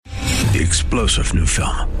The explosive new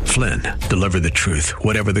film, Flynn, deliver the truth,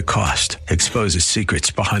 whatever the cost, exposes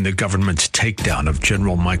secrets behind the government's takedown of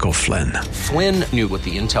General Michael Flynn. Flynn knew what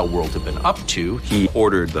the intel world had been up to. He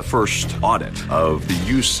ordered the first audit of the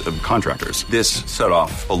use of contractors. This set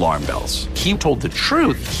off alarm bells. He told the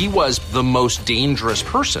truth. He was the most dangerous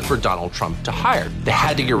person for Donald Trump to hire. They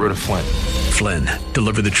had to get rid of Flynn. Flynn,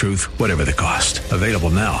 deliver the truth, whatever the cost. Available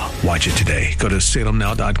now. Watch it today. Go to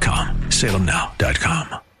salemnow.com.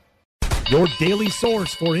 salemnow.com. Your daily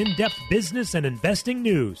source for in-depth business and investing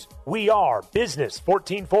news. We are Business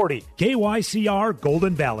 1440, KYCR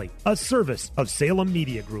Golden Valley, a service of Salem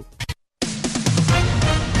Media Group.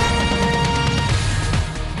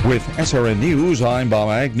 With SRN News, I'm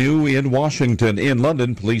Bob Agnew in Washington. In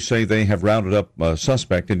London, police say they have rounded up a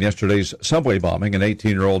suspect in yesterday's subway bombing, an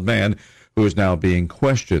 18-year-old man who is now being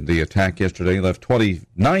questioned. The attack yesterday left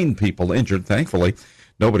 29 people injured. Thankfully,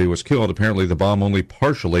 nobody was killed. Apparently, the bomb only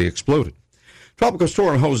partially exploded. Tropical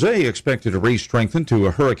storm Jose expected to re-strengthen to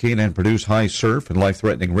a hurricane and produce high surf and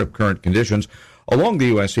life-threatening rip current conditions along the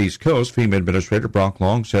U.S. East Coast. FEMA Administrator Brock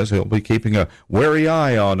Long says he'll be keeping a wary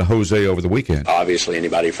eye on Jose over the weekend. Obviously,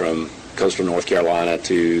 anybody from coastal North Carolina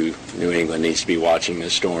to New England needs to be watching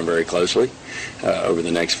this storm very closely over the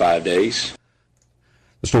next 5 days.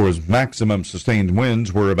 The storm's maximum sustained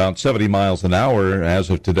winds were about 70 miles an hour.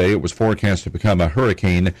 As of today, it was forecast to become a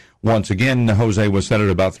hurricane. Once again, Jose was set at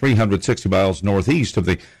about 360 miles northeast of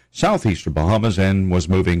the southeastern Bahamas and was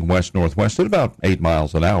moving west-northwest at about 8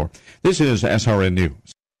 miles an hour. This is SRN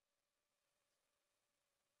News.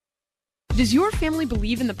 Does your family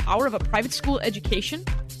believe in the power of a private school education?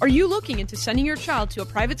 Are you looking into sending your child to a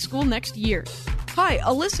private school next year? Hi,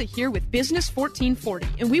 Alyssa here with Business 1440,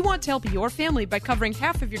 and we want to help your family by covering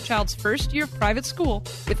half of your child's first year of private school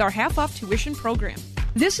with our half-off tuition program.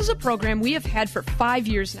 This is a program we have had for 5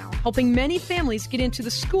 years now, helping many families get into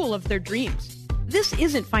the school of their dreams. This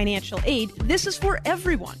isn't financial aid, this is for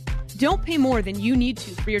everyone. Don't pay more than you need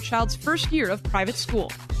to for your child's first year of private school.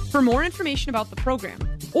 For more information about the program,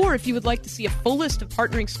 or if you would like to see a full list of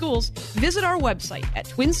partnering schools, visit our website at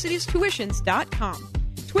TwinCitiesTuitions.com.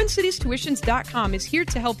 TwinCitiesTuitions.com is here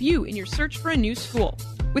to help you in your search for a new school,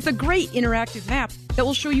 with a great interactive map that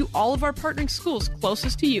will show you all of our partnering schools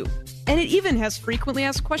closest to you. And it even has frequently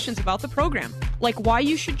asked questions about the program, like why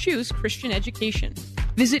you should choose Christian education.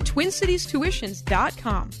 Visit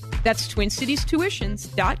TwinCitiesTuitions.com. That's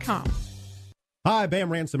TwinCitiesTuitions.com. Hi,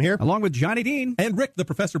 Bam Ransom here. Along with Johnny Dean. And Rick, the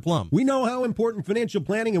Professor Plum. We know how important financial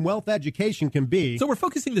planning and wealth education can be. So we're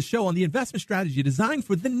focusing the show on the investment strategy designed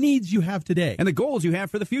for the needs you have today and the goals you have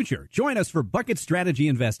for the future. Join us for Bucket Strategy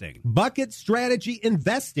Investing. Bucket Strategy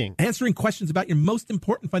Investing. Answering questions about your most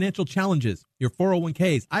important financial challenges, your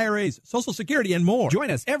 401ks, IRAs, Social Security, and more. Join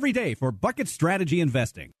us every day for Bucket Strategy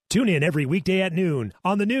Investing. Tune in every weekday at noon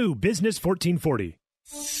on the new Business 1440.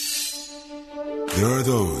 There are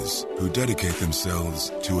those who dedicate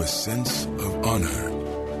themselves to a sense of honor,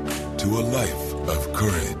 to a life of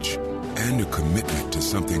courage, and a commitment to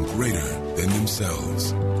something greater than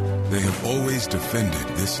themselves. They have always defended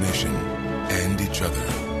this nation and each other.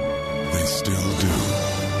 They still do.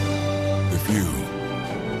 The few,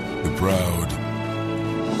 the proud,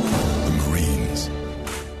 the Marines.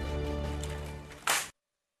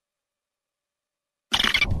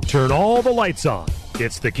 Turn all the lights on.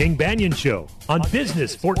 It's the King Banyan Show on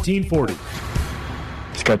Business 1440.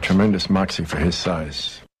 He's got tremendous moxie for his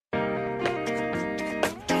size. Oh,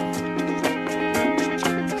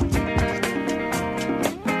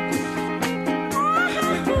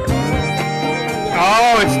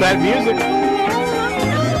 it's that music.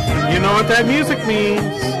 You know what that music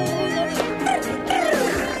means.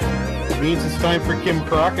 It means it's time for Kim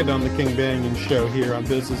Crockett on the King Banyan Show here on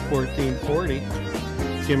Business 1440.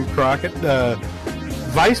 Kim Crockett,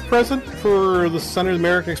 Vice President for the Center of the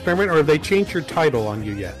American Experiment, or have they changed your title on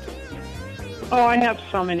you yet? Oh, I have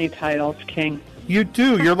so many titles, King. You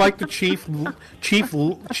do. You're like the chief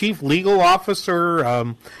legal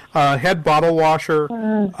officer, head bottle washer,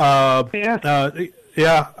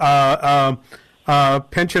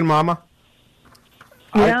 pension mama.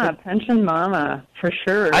 Yeah, pension mama for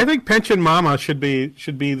sure. I think pension mama should be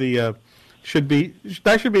the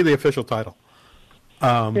official title.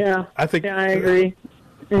 I agree.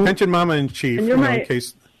 Pension mama in chief. And you're in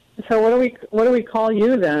case. So what do we call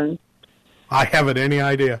you then? I haven't any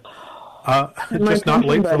idea. Just not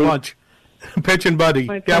late for lunch. Pension buddy.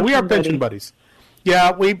 We are pension buddies.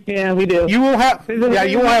 Yeah, we do. You will have. You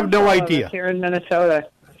will have no idea. Here in Minnesota.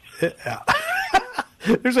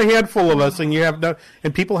 There's a handful of us, and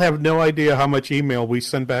people have no idea how much email we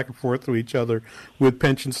send back and forth to each other with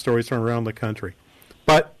pension stories from around the country.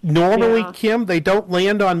 But normally, Kim, they don't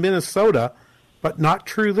land on Minnesota, but not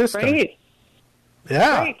true this time.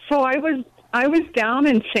 Yeah. Right. So I was down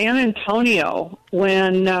in San Antonio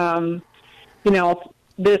when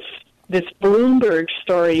this Bloomberg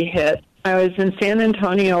story hit. I was in San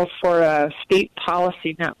Antonio for a State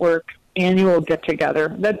Policy Network annual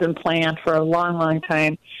get-together that's been planned for a long, long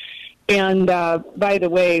time. And by the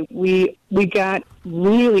way, we got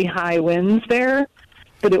really high winds there,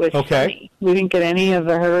 but it was sunny. We didn't get any of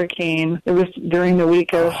the hurricane. It was during the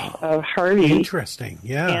week of Harvey. Interesting,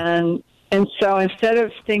 yeah. And so instead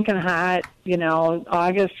of stinking hot,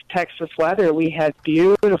 August Texas weather, we had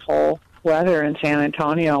beautiful weather in San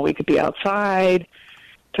Antonio. We could be outside,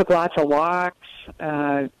 took lots of walks.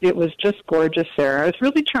 It was just gorgeous there. I was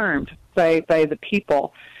really charmed by the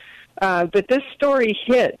people. But this story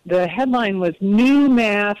hit. The headline was New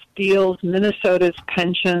Math Deals Minnesota's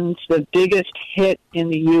Pensions, the biggest hit in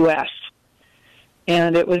the U.S.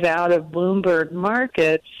 And it was out of Bloomberg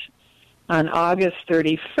Markets on August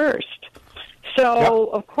 31st. So,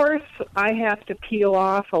 Of course, I have to peel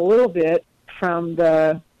off a little bit from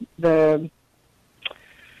the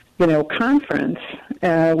conference,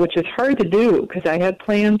 which is hard to do because I had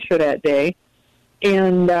plans for that day,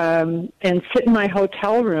 and sit in my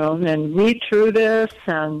hotel room and read through this,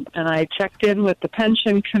 and I checked in with the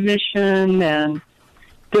pension commission and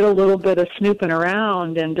did a little bit of snooping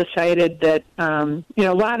around and decided that a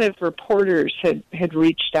lot of reporters had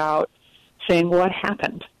reached out saying what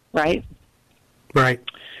happened, right? Right.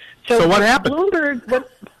 So what happened? Bloomberg.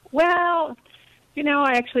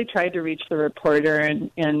 I actually tried to reach the reporter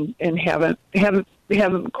and haven't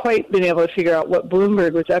quite been able to figure out what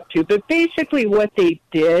Bloomberg was up to. But basically, what they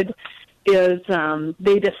did is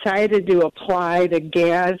they decided to apply the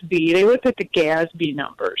GASB. They looked at the GASB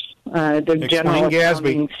numbers, the General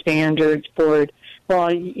Accounting Standards Board.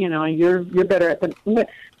 Well, you're better at the.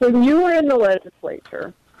 When you were in the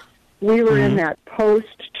legislature, we were in that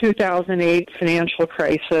post-2008 financial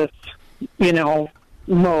crisis,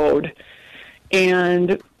 mode.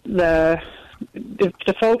 And the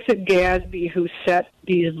folks at GASB who set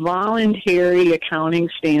these voluntary accounting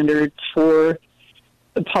standards for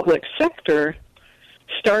the public sector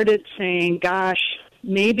started saying, gosh,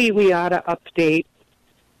 maybe we ought to update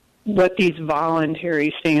what these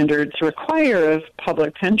voluntary standards require of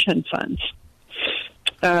public pension funds.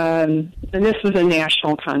 And this was a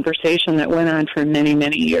national conversation that went on for many,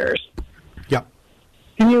 many years. Yep.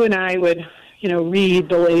 And you and I would, read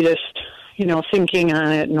the latest, thinking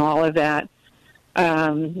on it and all of that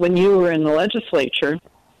when you were in the legislature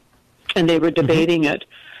and they were debating it.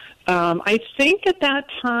 I think at that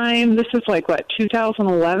time, this is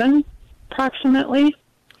 2011 approximately?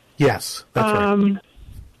 Yes, that's right.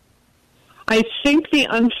 I think the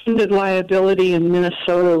unfunded liability in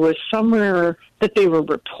Minnesota was somewhere that they were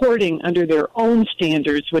reporting under their own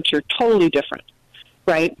standards, which are totally different,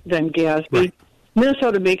 right, than GASB. Right.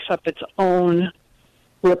 Minnesota makes up its own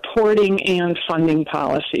reporting and funding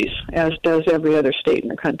policies, as does every other state in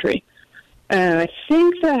the country. And I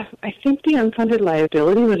think the unfunded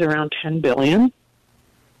liability was around $10 billion.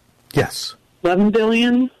 Yes. $11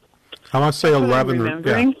 billion. I want to say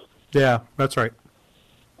 11. Yeah, that's right.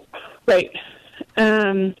 Right.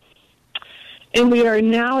 And we are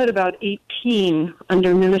now at about 18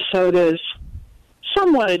 under Minnesota's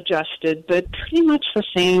somewhat adjusted, but pretty much the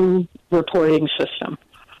same reporting system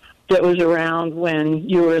that was around when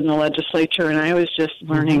you were in the legislature and I was just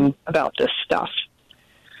learning about this stuff.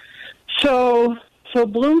 So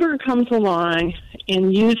Bloomberg comes along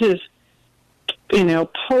and uses,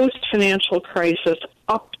 post-financial crisis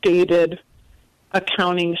updated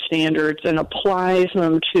accounting standards and applies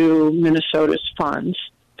them to Minnesota's funds,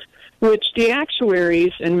 which the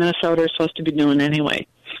actuaries in Minnesota are supposed to be doing anyway.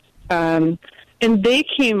 And they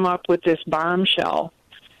came up with this bombshell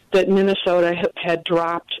that Minnesota had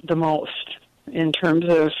dropped the most in terms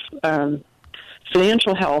of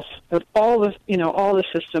financial health of all the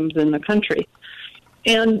systems in the country.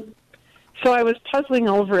 And so I was puzzling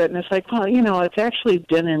over it, and it's like, well, it's actually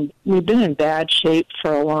we've been in bad shape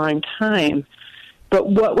for a long time. But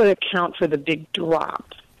what would account for the big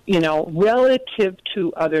drop, relative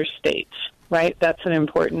to other states, right? That's an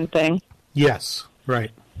important thing. Yes,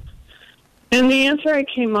 right. And the answer I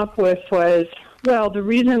came up with was, well, the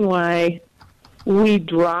reason why we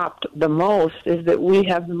dropped the most is that we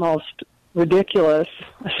have the most ridiculous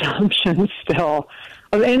assumptions still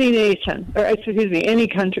of any nation, or any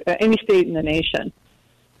country, any state in the nation.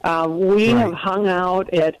 We have hung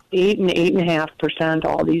out at 8 and 8.5%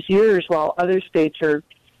 all these years, while other states are,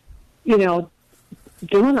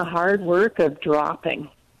 doing the hard work of dropping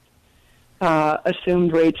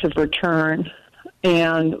assumed rates of return.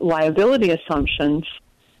 and liability assumptions,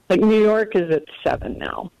 like New York is at 7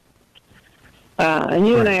 now. And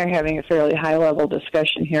you and I are having a fairly high-level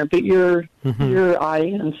discussion here, but your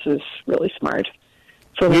audience is really smart.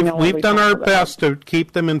 So we've done our best to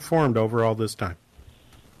keep them informed over all this time.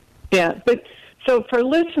 Yeah, but so for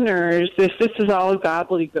listeners, if this is all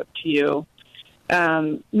gobbledygook to you,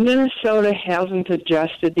 Minnesota hasn't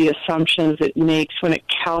adjusted the assumptions it makes when it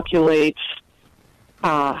calculates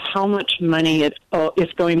how much money it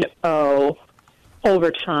is going to owe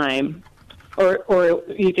over time, or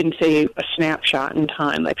you can say a snapshot in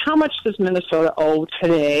time. Like, how much does Minnesota owe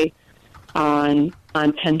today on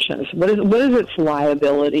pensions? What is its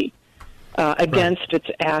liability against its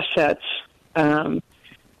assets?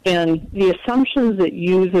 And the assumptions it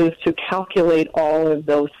uses to calculate all of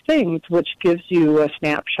those things, which gives you a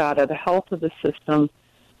snapshot of the health of the system,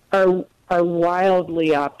 are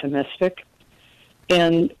wildly optimistic.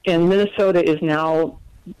 And Minnesota is now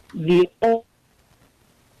the only...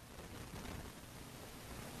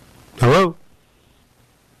 Hello?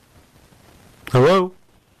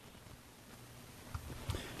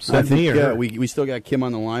 I think we still got Kim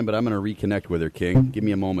on the line, but I'm going to reconnect with her, King. Give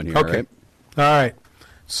me a moment here, okay. All right.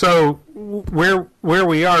 So where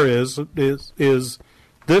we are is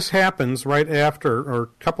this happens right after, or a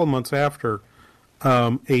couple of months after,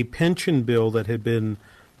 a pension bill that had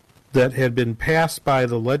been passed by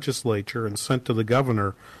the legislature and sent to the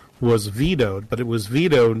governor was vetoed. But it was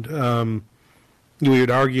vetoed, we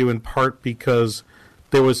would argue, in part because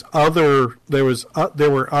there were other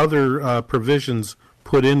provisions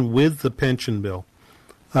put in with the pension bill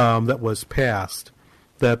that was passed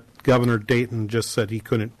that Governor Dayton just said he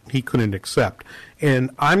couldn't accept.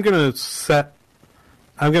 And when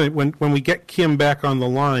we get Kim back on the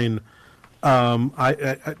line, I'm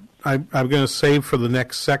going to save for the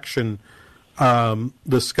next section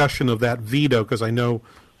discussion of that veto, because I know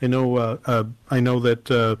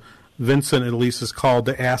that Vincent at least is called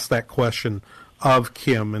to ask that question of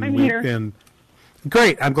Kim. And I'm here. And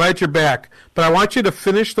great, I'm glad you're back. But I want you to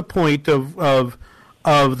finish the point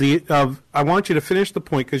I want you to finish the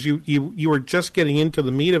point, because you were just getting into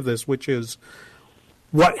the meat of this, which is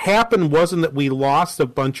what happened wasn't that we lost a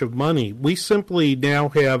bunch of money. We simply now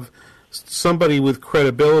have somebody with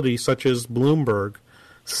credibility, such as Bloomberg,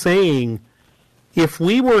 saying if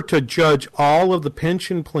we were to judge all of the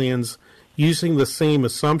pension plans using the same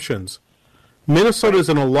assumptions, Minnesota's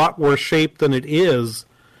in a lot worse shape than it is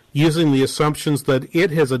using the assumptions that it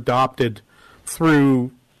has adopted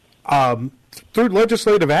through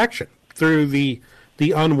legislative action, through the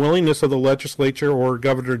unwillingness of the legislature or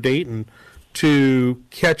Governor Dayton to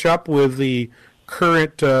catch up with the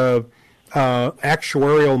current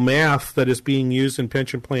actuarial math that is being used in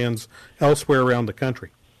pension plans elsewhere around the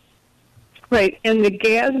country. Right, and the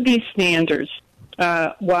GASB standards,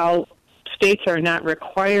 while states are not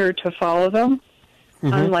required to follow them,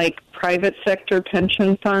 unlike private sector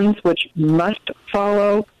pension funds, which must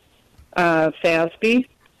follow FASB,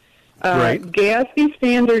 right. GASB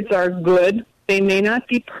standards are good. They may not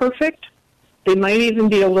be perfect. They might even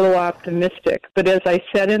be a little optimistic. But as I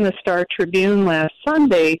said in the Star Tribune last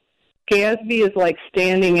Sunday, GASB is like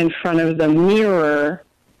standing in front of the mirror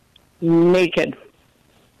naked.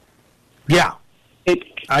 Yeah.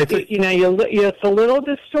 It's a little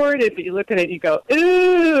distorted, but you look at it and you go,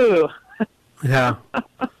 ooh. Yeah.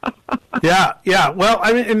 Yeah. Well,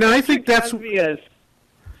 I mean, and I think that's... GASB is.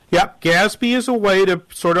 Yep, GASB is a way to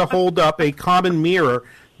sort of hold up a common mirror,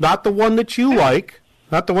 not the one that you like,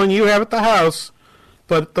 not the one you have at the house,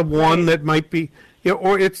 but the one that might be,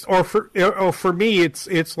 for me,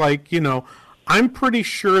 it's like, I'm pretty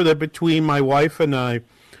sure that between my wife and I,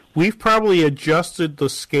 we've probably adjusted the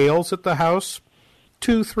scales at the house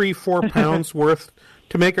 2, 3, 4 pounds worth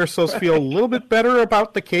to make ourselves feel a little bit better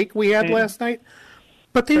about the cake we had last night.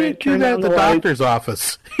 But they didn't do that at the doctor's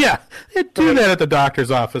office. Yeah, they didn't do that at the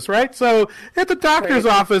doctor's office, right? So at the doctor's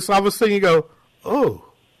office, all of a sudden you go, oh,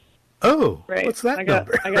 what's that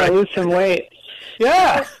number? I got to lose some weight.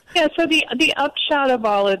 Yeah. Yeah, so the upshot of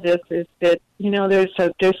all of this is that,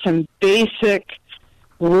 there's some basic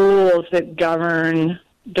rules that govern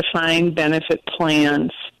defined benefit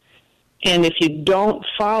plans. And if you don't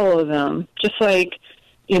follow them, just like,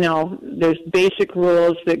 there's basic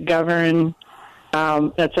rules that govern...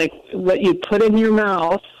 that's like what you put in your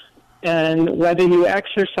mouth, and whether you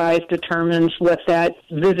exercise determines what that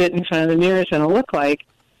visit in front of the mirror is going to look like.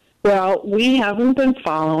 Well, we haven't been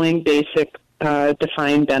following basic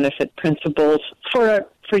defined benefit principles for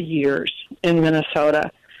years in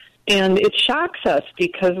Minnesota. And it shocks us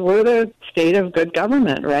because we're the state of good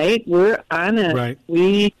government, right? We're on it. Right.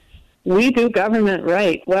 We we do government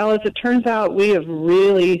right. Well, as it turns out, we have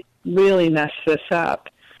really, really messed this up.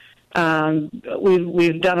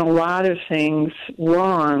 We've done a lot of things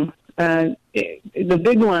wrong. The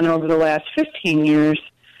big one over the last 15 years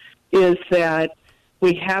is that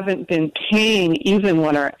we haven't been paying even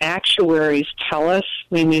what our actuaries tell us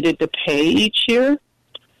we needed to pay each year.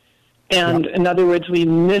 And in other words, we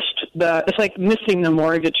missed it's like missing the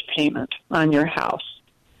mortgage payment on your house.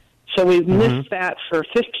 So we've missed that for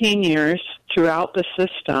 15 years throughout the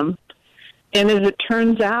system. And as it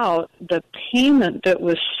turns out, the payment that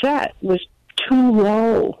was set was too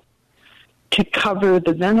low to cover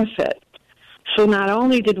the benefit. So not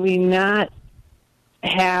only did we not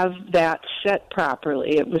have that set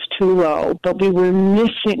properly, it was too low, but we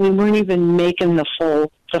weren't even making the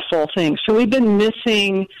full thing. So we've been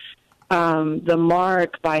missing the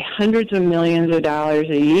mark by hundreds of millions of dollars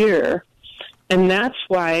a year. And that's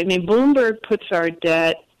why, Bloomberg puts our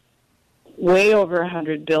debt way over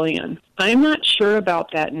 $100 billion. I'm not sure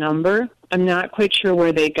about that number. I'm not quite sure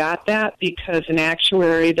where they got that, because an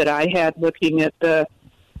actuary that I had looking at the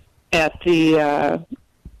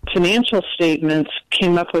financial statements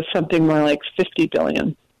came up with something more like $50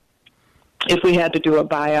 billion if we had to do a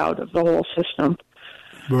buyout of the whole system.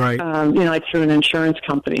 Right. Like through an insurance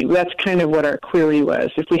company. That's kind of what our query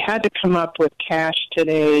was. If we had to come up with cash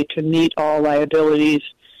today to meet all liabilities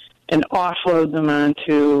and offload them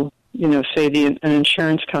onto, say an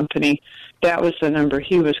insurance company, that was the number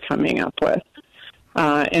he was coming up with.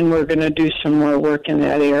 And we're going to do some more work in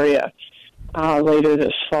that area later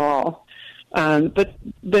this fall. But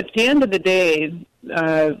at the end of the day,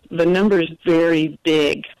 the number is very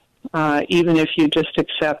big, even if you just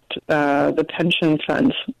accept the pension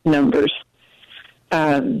fund's numbers.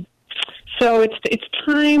 So it's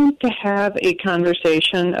time to have a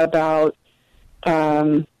conversation about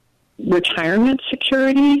retirement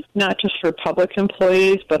security, not just for public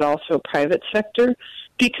employees, but also private sector,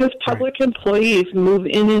 because public employees move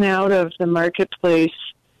in and out of the marketplace.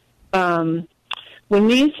 When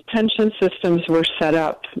these pension systems were set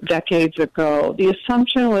up decades ago, the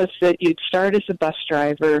assumption was that you'd start as a bus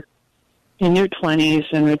driver in your 20s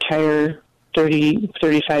and retire 30,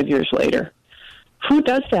 35 years later. Who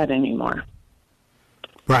does that anymore?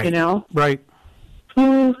 Right. Right.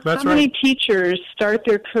 How many teachers start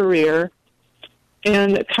their career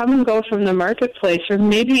and come and go from the marketplace, or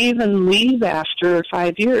maybe even leave after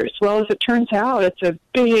 5 years? Well, as it turns out, it's a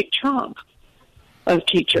big chunk of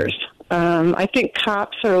teachers. I think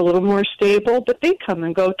cops are a little more stable, but they come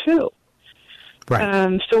and go too.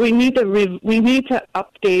 Right. So we need to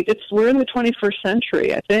update. We're in the 21st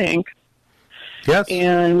century, I think. Yes.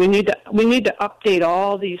 And we need to update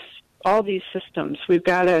all these systems. We've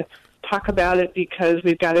got to talk about it because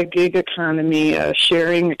we've got a gig economy, a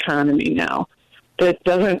sharing economy now that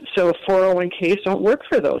doesn't. So 401ks don't work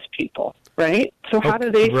for those people, right? So how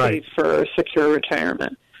do they save for a secure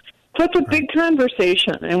retirement? So it's a big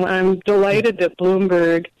conversation, and I'm delighted that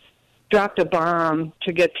Bloomberg dropped a bomb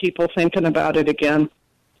to get people thinking about it again.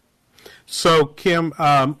 So, Kim,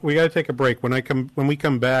 we got to take a break. When we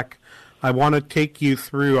come back, I want to take you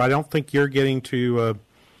through. I don't think you're getting to.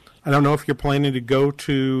 I don't know if you're planning to go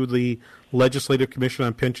to the Legislative Commission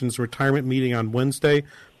on Pensions retirement meeting on Wednesday,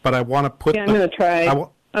 but I want to put. Yeah, I'm going to try. I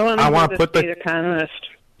want to put the state economist.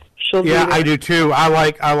 I do too. I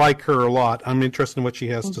like her a lot. I'm interested in what she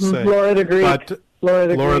has to say. Laura the Greek. Laura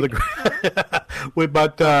the Greek.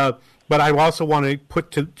 But I also want to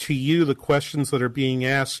put to you the questions that are being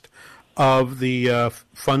asked of the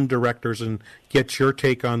fund directors and get your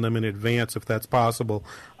take on them in advance, if that's possible.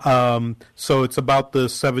 So it's about the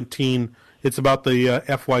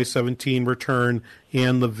FY17 return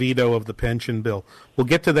and the veto of the pension bill. We'll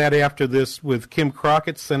get to that after this with Kim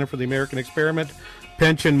Crockett, Center for the American Experiment,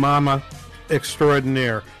 Pension Mama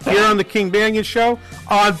Extraordinaire, here on the King Banyan Show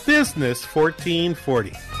on Business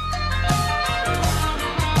 1440.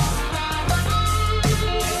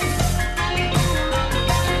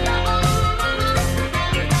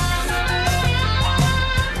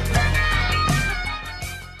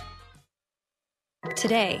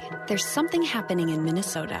 Today, there's something happening in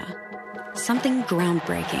Minnesota. Something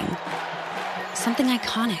groundbreaking. Something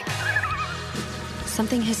iconic.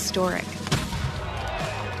 Something historic.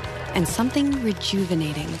 And something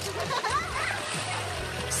rejuvenating.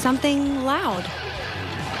 Something loud.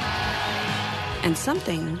 And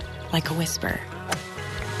something like a whisper.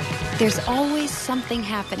 There's always something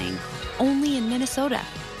happening, only in Minnesota.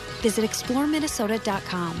 Visit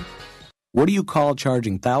exploreminnesota.com. What do you call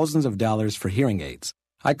charging thousands of dollars for hearing aids?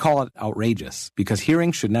 I call it outrageous because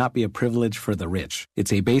hearing should not be a privilege for the rich.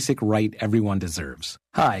 It's a basic right everyone deserves.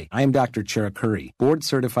 Hi, I am Dr. Cherukuri,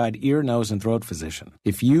 board-certified ear, nose, and throat physician.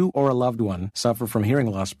 If you or a loved one suffer from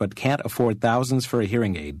hearing loss but can't afford thousands for a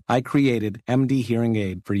hearing aid, I created MD Hearing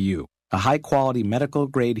Aid for you, a high-quality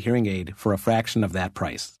medical-grade hearing aid for a fraction of that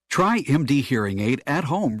price. Try MD Hearing Aid at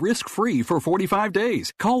home, risk-free for 45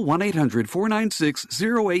 days. Call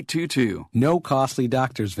 1-800-496-0822. No costly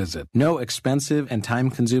doctor's visit. No expensive and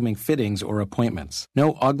time-consuming fittings or appointments.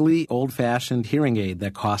 No ugly, old-fashioned hearing aid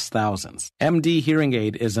that costs thousands. MD Hearing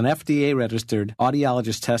Aid is an FDA-registered,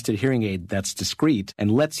 audiologist-tested hearing aid that's discreet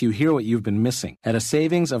and lets you hear what you've been missing at a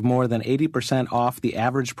savings of more than 80% off the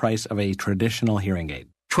average price of a traditional hearing aid.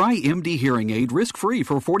 Try MD Hearing Aid risk-free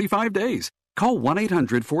for 45 days. Call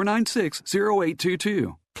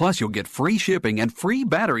 1-800-496-0822. Plus, you'll get free shipping and free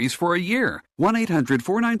batteries for a year.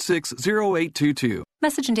 1-800-496-0822.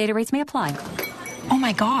 Message and data rates may apply. Oh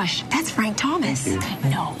my gosh, that's Frank Thomas.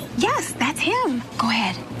 No. Yes, that's him. Go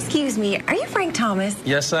ahead. Excuse me, are you Frank Thomas?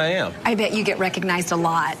 Yes, I am. I bet you get recognized a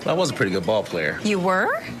lot. I was a pretty good ball player. You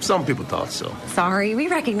were? Some people thought so. Sorry, we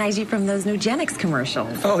recognize you from those Nugenix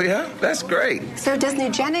commercials. Oh, yeah? That's great. So does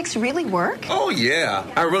Nugenix really work? Oh, yeah.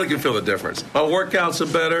 I really can feel the difference. My workouts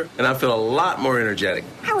are better, and I feel a lot more energetic.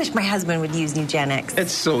 I wish my husband would use Nugenix.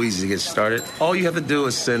 It's so easy to get started. All you have to do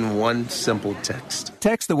is send one simple text.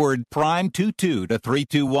 Text the word PRIME22 to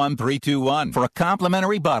 321321 for a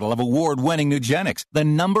complimentary bottle of award-winning Nugenix, the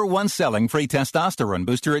 #1 selling free testosterone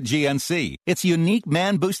booster at GNC. Its unique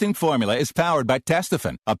man-boosting formula is powered by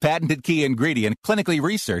Testofen, a patented key ingredient clinically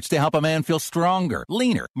researched to help a man feel stronger,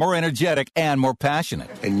 leaner, more energetic, and more passionate.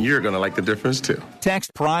 And you're going to like the difference, too.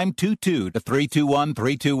 Text PRIME22 to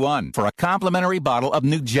 321321 for a complimentary bottle of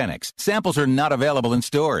Nugenix. Samples are not available in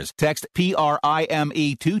stores. Text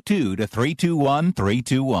PRIME22 to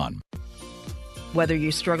 321321. Whether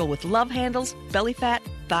you struggle with love handles, belly fat,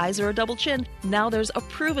 thighs, or a double chin, now there's a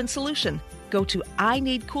proven solution. Go to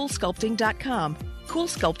INeedCoolSculpting.com. Cool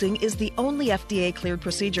Sculpting is the only FDA-cleared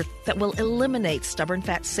procedure that will eliminate stubborn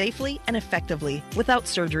fat safely and effectively without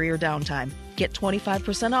surgery or downtime. Get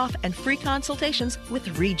 25% off and free consultations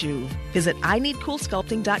with Rejuve. Visit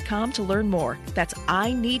INeedCoolSculpting.com to learn more. That's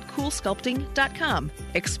INeedCoolSculpting.com.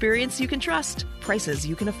 Experience you can trust. Prices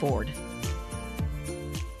you can afford.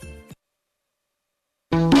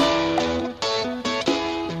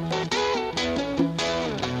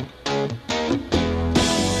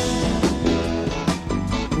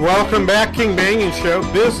 Welcome back, King Banging Show,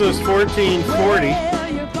 Business 1440.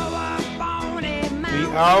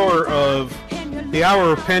 The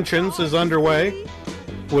hour of pensions is underway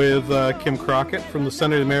with Kim Crockett from the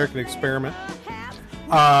Center of the American Experiment,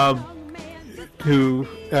 who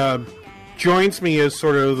joins me as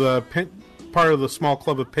sort of the part of the small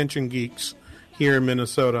club of pension geeks here in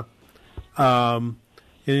Minnesota. And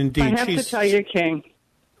indeed, I have to tell you, King,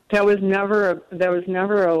 that was never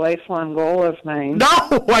a lifelong goal of mine.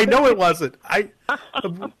 No, I know it wasn't. I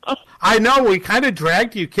know we kind of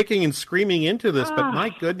dragged you kicking and screaming into this, but my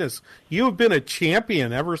goodness, you have been a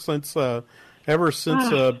champion ever since middle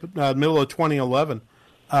of 2011.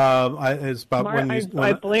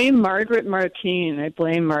 I blame Margaret Martine. To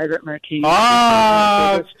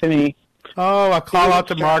me. Oh, a call out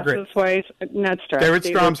to Margaret. Wife, not Strauss. David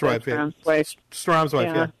Strom's wife. Strom's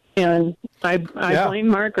wife, yeah. And I blame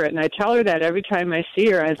Margaret, and I tell her that every time I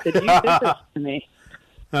see her. I said, "You did this to me.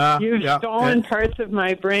 You've stolen parts of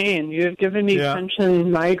my brain. You have given me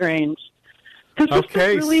pension migraines." Because this is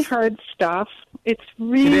really hard stuff. It's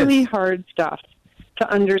really hard stuff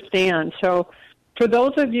to understand. So, for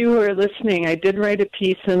those of you who are listening, I did write a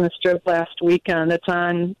piece in the Strip last weekend. It's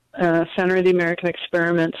on Center of the American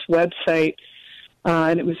Experiment's website,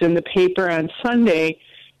 and it was in the paper on Sunday.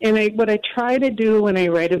 And what I try to do when I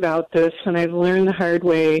write about this, and I've learned the hard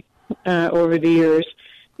way over the years,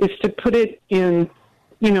 is to put it in,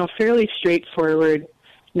 fairly straightforward,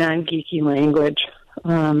 non-geeky language,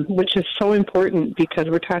 which is so important because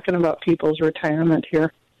we're talking about people's retirement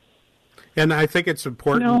here. And I think it's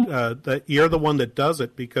important that you're the one that does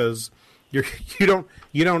it because you don't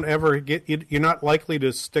ever you're not likely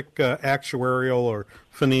to stick actuarial or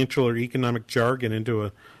financial or economic jargon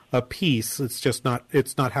into a piece. It's just not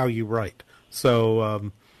how you write.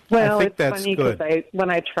 So I think that's funny good. Because when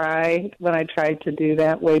I tried to do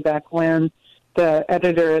that way back when, the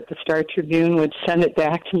editor at the Star Tribune would send it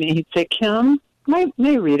back to me. He'd say, "Kim, my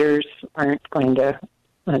readers aren't going to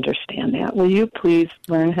understand that. Will you please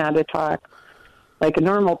learn how to talk like a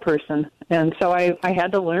normal person?" And so I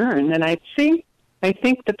had to learn. And I think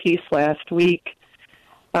the piece last week,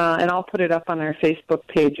 and I'll put it up on our Facebook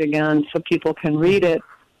page again so people can read it,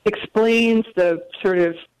 explains the sort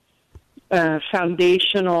of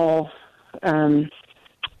foundational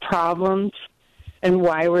problems and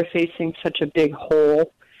why we're facing such a big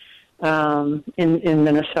hole in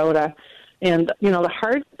Minnesota. And the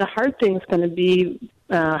hard thing is going to be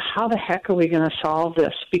how the heck are we going to solve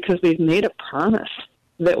this? Because we've made a promise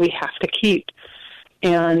that we have to keep,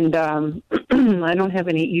 and I don't have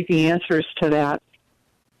any easy answers to that.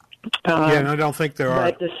 And I don't think there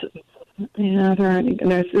are. This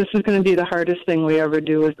is going to be the hardest thing we ever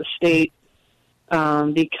do as a state,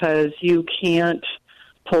 because you can't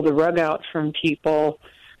pull the rug out from people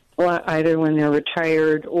either when they're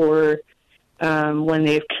retired or when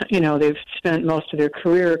they've spent most of their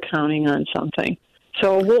career counting on something.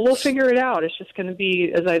 So we'll figure it out. It's just going to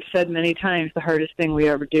be, as I've said many times, the hardest thing we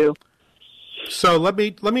ever do. So let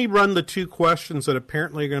me run the two questions that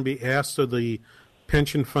apparently are going to be asked of the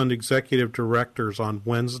pension fund executive directors on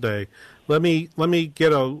Wednesday. Let me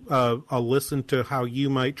get a listen to how you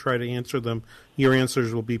might try to answer them. Your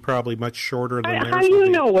answers will be probably much shorter than theirs. How do you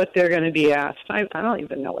know what they're going to be asked? I don't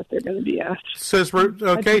even know what they're going to be asked. So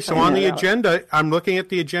on the agenda, I'm looking at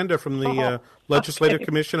the agenda from the Legislative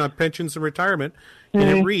Commission on Pensions and Retirement, and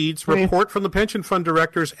it reads, Report from the Pension Fund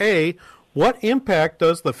Directors, A, what impact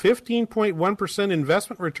does the 15.1%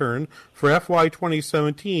 investment return for FY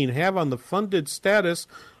 2017 have on the funded status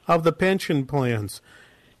of the pension plans?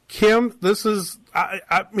 Kim, this is,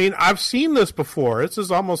 I mean, I've seen this before. This is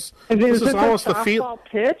almost the softball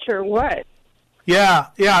pitch or what? Yeah.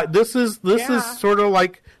 This is sort of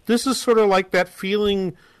like that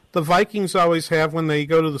feeling the Vikings always have when they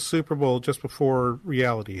go to the Super Bowl just before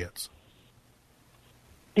reality hits.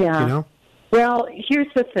 Yeah. You know? Well,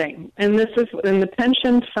 here's the thing, and the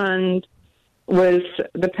pension fund was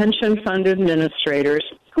the pension fund administrators,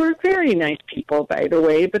 who are very nice people, by the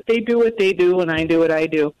way, but they do what they do and I do what I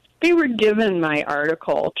do. They were given my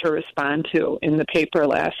article to respond to in the paper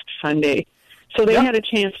last Sunday, so they had a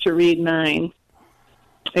chance to read mine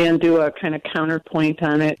and do a kind of counterpoint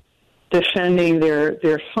on it, defending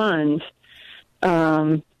their funds.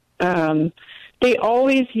 They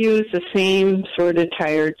always use the same sort of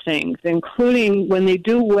tired things, including when they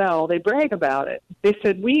do well, they brag about it. They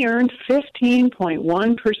said, we earned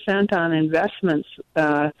 15.1% on investments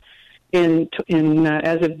as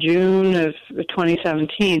of June of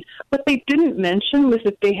 2017. What they didn't mention was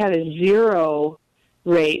that they had a zero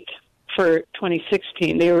rate for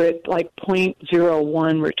 2016. They were at like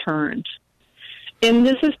 0.01 returns. And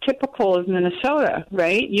this is typical of Minnesota,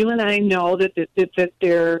 right? You and I know that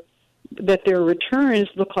their returns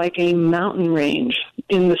look like a mountain range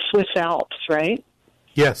in the Swiss Alps, right?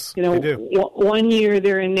 Yes, they do. One year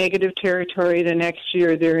they're in negative territory, the next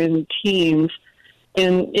year they're in teens,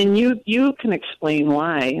 and you can explain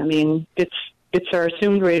why. I mean, it's our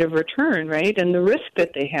assumed rate of return, right? And the risk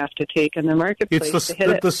that they have to take in the marketplace.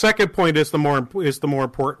 The second point is the more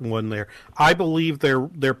important one there. I believe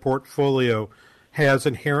their portfolio has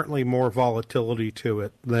inherently more volatility to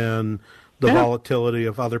it than the volatility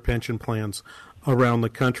of other pension plans around the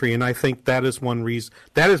country. And I think that is one reason.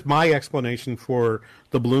 That is my explanation for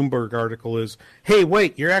the Bloomberg article is, hey,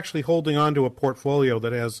 wait, you're actually holding on to a portfolio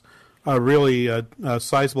that has a really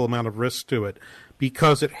sizable amount of risk to it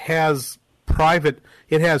because it has private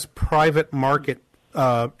market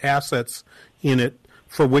assets in it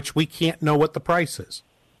for which we can't know what the price is.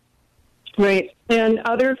 Right. And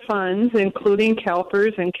other funds, including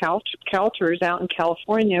CalPERS and CalTERS out in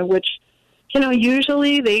California, which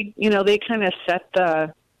usually they kind of set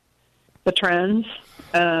the trends.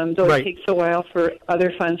 Though it takes a while for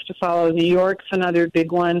other funds to follow. New York's another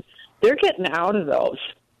big one. They're getting out of those.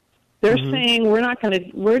 They're saying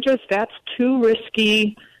that's too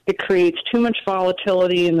risky. It creates too much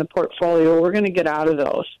volatility in the portfolio. We're going to get out of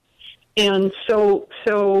those. And so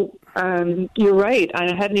you're right.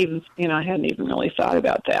 I hadn't even really thought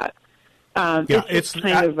about that. It's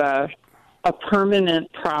kind of a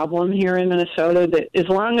permanent problem here in Minnesota that as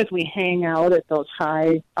long as we hang out at those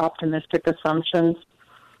high optimistic assumptions,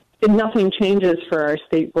 nothing changes for our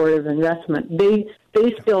State Board of Investment. They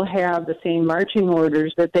still have the same marching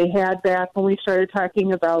orders that they had back when we started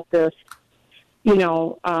talking about this.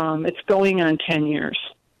 It's going on 10 years.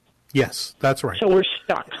 Yes, that's right. So we're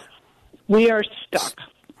stuck. We are stuck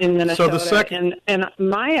in Minnesota. And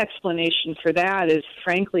my explanation for that is,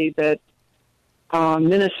 frankly, that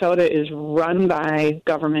Minnesota is run by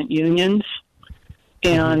government unions,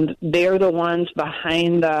 and they're the ones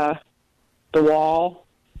behind the wall,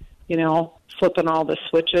 flipping all the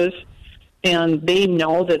switches, and they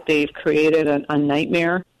know that they've created a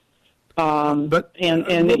nightmare. But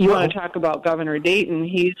you want to talk about Governor Dayton?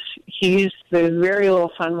 There's very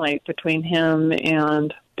little sunlight between him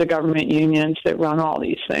and the government unions that run all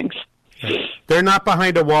these things. They're not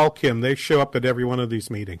behind a wall, Kim. They show up at every one of these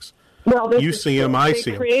meetings. Well, you see them, I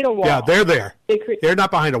see them. They create a wall. Yeah, they're there. They're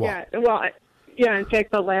not behind a wall. Yeah, well, yeah. In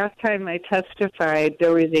fact, the last time I testified,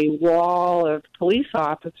 there was a wall of police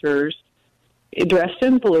officers dressed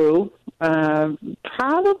in blue,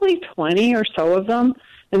 probably 20 or so of them,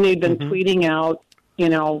 and they'd been tweeting out,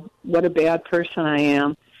 what a bad person I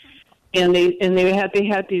am. And they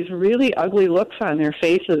had these really ugly looks on their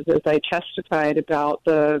faces as I testified about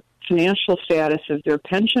the financial status of their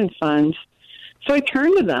pension funds. So I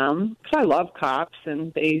turned to them, because I love cops,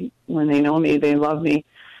 and when they know me, they love me.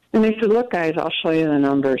 And they said, look, guys, I'll show you the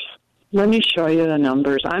numbers. Let me show you the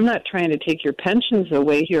numbers. I'm not trying to take your pensions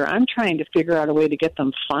away here. I'm trying to figure out a way to get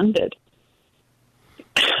them funded.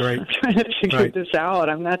 Right. I'm trying to figure this out.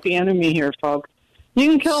 I'm not the enemy here, folks. You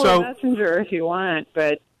can kill the messenger if you want,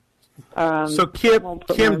 but... so, Kim,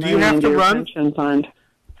 do you have to run? Fund.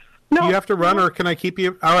 No. Do you have to run, or can I keep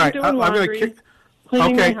you? All right. I'm going to kick...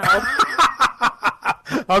 Okay.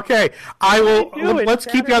 Okay. I will... Let's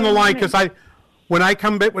keep you on the line, because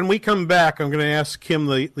when we come back, I'm going to ask Kim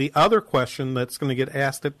the other question that's going to get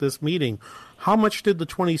asked at this meeting. How much did the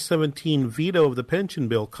 2017 veto of the pension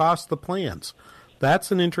bill cost the plans? That's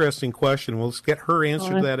an interesting question. We'll get her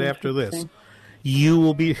answer to that after this. You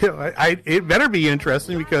will be... it better be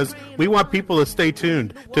interesting, because we want people to stay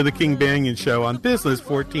tuned to the King Banyan Show on Business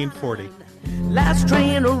 1440. Last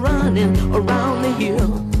train running around the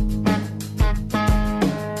hill.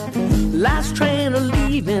 Last train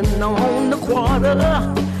leaving on the quarter.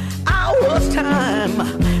 Hours time.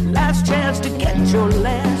 Last chance to get your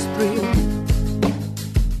last thrill.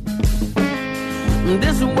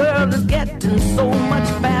 This world is getting so much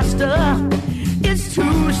faster. It's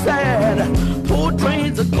too sad. Poor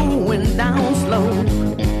trains are going down slow.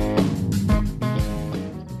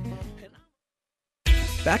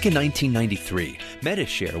 Back in 1993,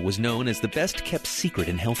 Medishare was known as the best-kept secret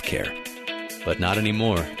in healthcare. But not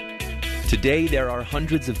anymore. Today, there are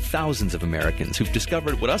hundreds of thousands of Americans who've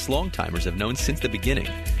discovered what us long-timers have known since the beginning.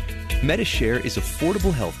 Medishare is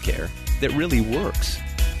affordable healthcare that really works.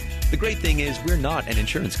 The great thing is, we're not an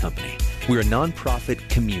insurance company. We're a nonprofit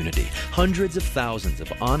community. Hundreds of thousands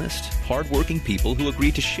of honest, hardworking people who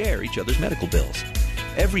agree to share each other's medical bills.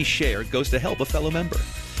 Every share goes to help a fellow member.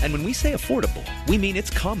 And when we say affordable, we mean it's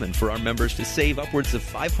common for our members to save upwards of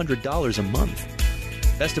 $500 a month.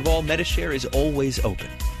 Best of all, Medishare is always open.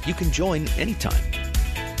 You can join anytime.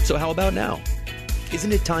 So how about now?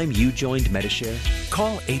 Isn't it time you joined Medishare?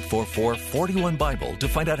 Call 844-41-BIBLE to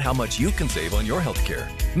find out how much you can save on your health care.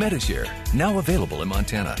 Medishare, now available in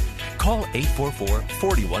Montana. Call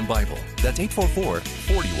 844-41-BIBLE. That's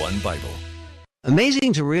 844-41-BIBLE.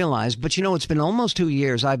 Amazing to realize, but it's been almost 2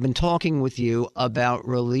 years I've been talking with you about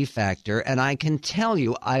Relief Factor, and I can tell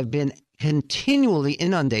you I've been continually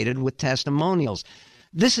inundated with testimonials.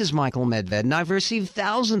 This is Michael Medved, and I've received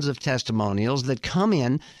thousands of testimonials that come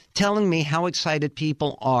in telling me how excited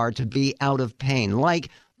people are to be out of pain. Like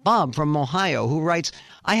Bob from Ohio, who writes,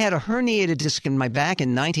 I had a herniated disc in my back in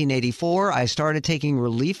 1984. I started taking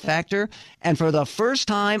Relief Factor, and for the first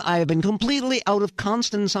time, I have been completely out of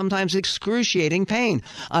constant, sometimes excruciating pain.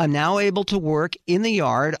 I'm now able to work in the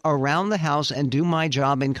yard, around the house, and do my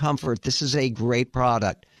job in comfort. This is a great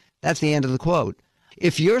product. That's the end of the quote.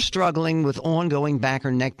 If you're struggling with ongoing back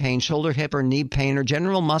or neck pain, shoulder, hip, or knee pain, or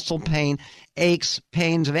general muscle pain, aches,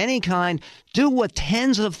 pains of any kind, do what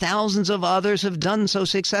tens of thousands of others have done so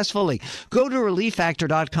successfully. Go to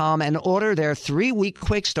ReliefFactor.com and order their 3-week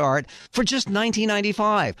quick start for just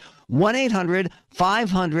 $19.95.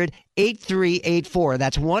 1-800-500-8384.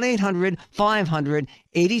 That's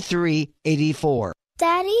 1-800-500-8384.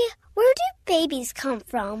 Daddy, where do babies come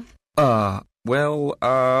from? Well,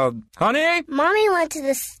 honey? Mommy went to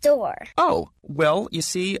the store. Oh, well, you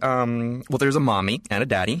see, there's a mommy and a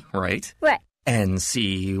daddy, right? Right. And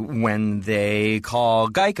see, when they call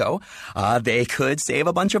Geico, they could save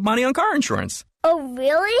a bunch of money on car insurance. Oh,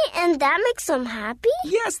 really? And that makes them happy?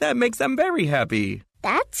 Yes, that makes them very happy.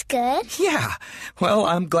 That's good. Yeah. Well,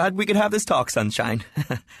 I'm glad we could have this talk, Sunshine.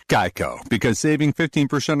 Geico, because saving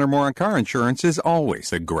 15% or more on car insurance is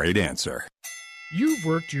always a great answer. You've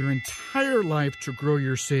worked your entire life to grow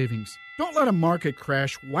your savings. Don't let a market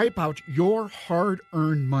crash wipe out your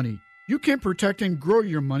hard-earned money. You can protect and grow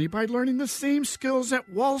your money by learning the same skills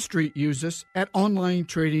that Wall Street uses at Online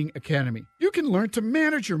Trading Academy. You can learn to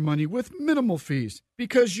manage your money with minimal fees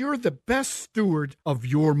because you're the best steward of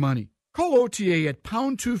your money. Call OTA at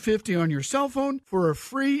pound 250 on your cell phone for a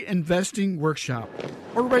free investing workshop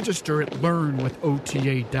or register at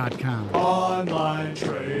learnwithota.com. Online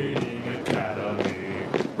Trading Academy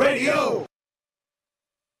Radio.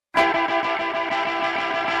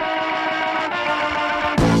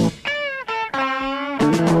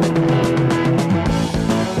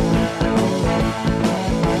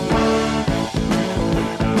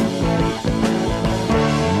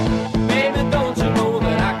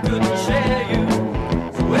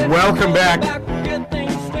 Welcome back.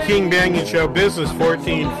 King Banyan Show, Business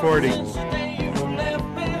 1440.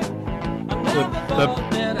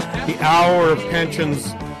 The hour of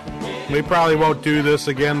pensions. We probably won't do this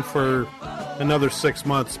again for another 6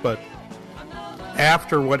 months, but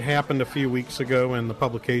after what happened a few weeks ago and the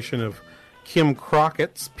publication of Kim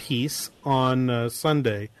Crockett's piece on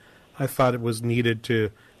Sunday, I thought it was needed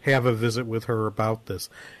to have a visit with her about this.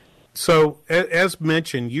 So, as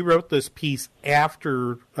mentioned, you wrote this piece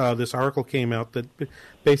after this article came out that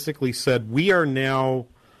basically said we are now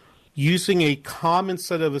using a common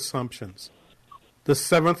set of assumptions, the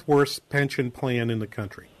seventh worst pension plan in the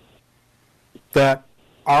country. That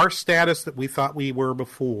our status that we thought we were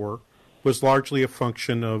before was largely a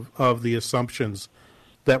function of the assumptions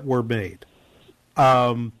that were made.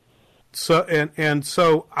 So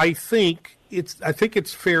I think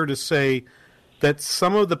it's fair to say that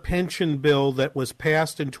some of the pension bill that was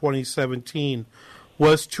passed in 2017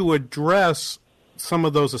 was to address some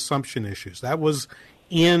of those assumption issues. That was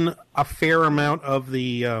in a fair amount of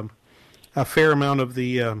the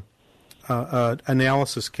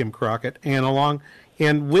analysis, Kim Crockett,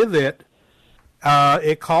 and with it,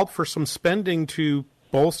 it called for some spending to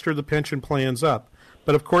bolster the pension plans up.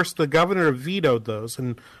 But of course, the governor vetoed those,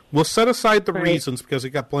 and we'll set aside the reasons because it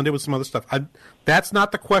got blended with some other stuff. That's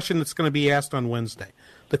not the question that's going to be asked on Wednesday.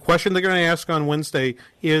 The question they're going to ask on Wednesday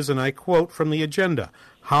is, and I quote from the agenda,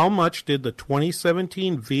 how much did the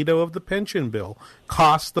 2017 veto of the pension bill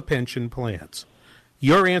cost the pension plans?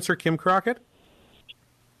 Your answer, Kim Crockett?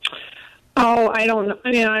 Oh, I don't know.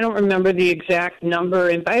 I don't remember the exact number.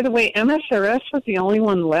 And by the way, MSRS was the only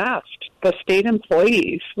one left. The state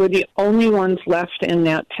employees were the only ones left in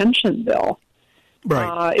that pension bill.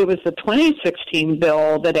 Right. It was the 2016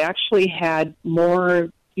 bill that actually had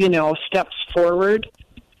more, steps forward.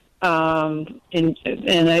 And TRA,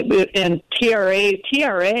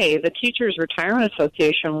 the Teachers Retirement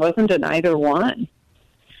Association, wasn't in either one.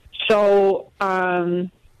 So,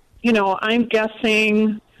 I'm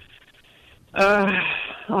guessing.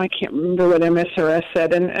 I can't remember what MSRS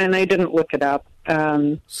said, and I didn't look it up.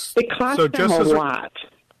 It cost them a lot.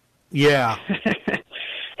 Yeah.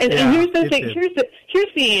 and here's the thing.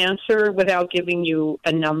 Here's the answer without giving you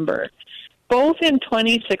a number. Both in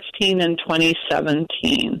 2016 and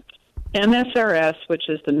 2017, MSRS, which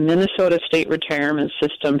is the Minnesota State Retirement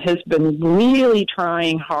System, has been really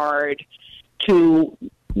trying hard to.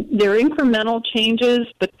 They're incremental changes,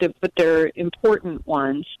 but they're important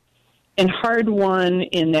ones. And hard won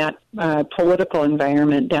in that political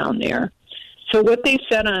environment down there. So what they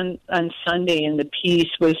said on Sunday in the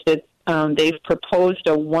piece was that they've proposed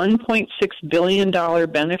a $1.6 billion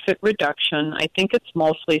benefit reduction. I think it's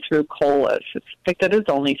mostly through COLAs. I think that is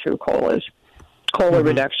only through COLAs. COLA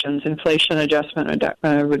reductions, inflation adjustment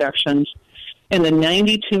reductions, and the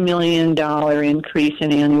 $92 million increase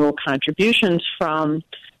in annual contributions from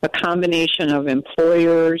a combination of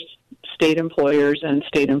employers, state employers, and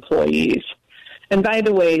state employees. And by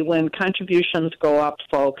the way, when contributions go up,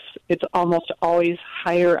 folks, it's almost always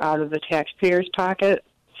higher out of the taxpayer's pocket.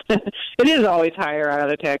 It is always higher out of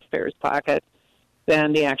the taxpayer's pocket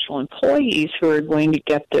than the actual employees who are going to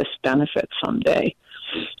get this benefit someday.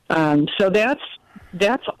 So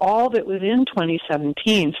that's all that was in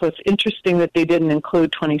 2017. So it's interesting that they didn't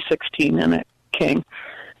include 2016 in it, King.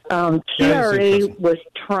 TRA was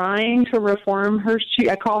trying to reform her.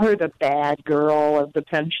 I call her the bad girl of the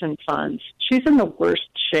pension funds. She's in the worst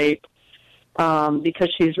shape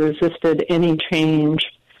because she's resisted any change.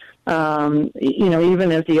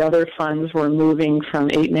 Even as the other funds were moving from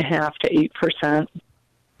 8.5% to 8%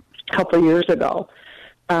 a couple of years ago.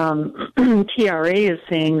 TRA is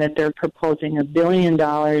saying that they're proposing $1 billion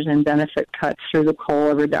in benefit cuts through the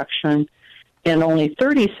COLA reduction and only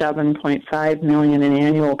 $37.5 million in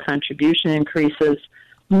annual contribution increases,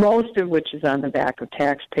 most of which is on the back of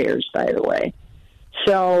taxpayers, by the way.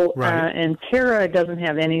 So, and Tara doesn't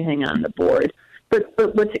have anything on the board.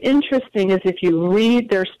 But what's interesting is if you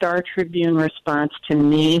read their Star Tribune response to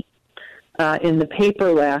me in the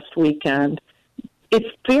paper last weekend, it's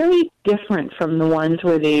very different from the ones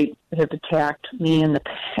where they have attacked me in the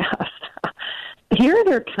past. Here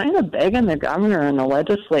they're kind of begging the governor and the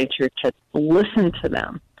legislature to listen to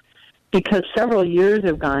them because several years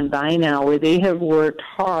have gone by now where they have worked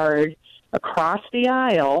hard across the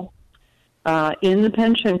aisle in the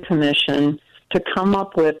Pension Commission to come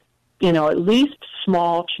up with, at least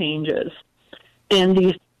small changes. And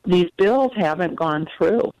these bills haven't gone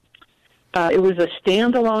through. It was a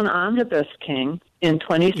standalone omnibus, King, in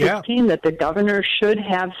 2016 that the governor should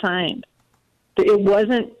have signed. It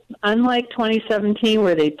wasn't, unlike 2017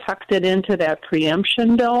 where they tucked it into that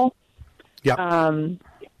preemption bill.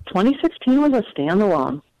 2016 was a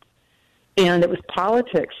standalone. And it was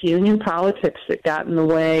politics, union politics, that got in the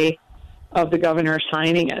way of the governor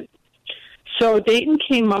signing it. So Dayton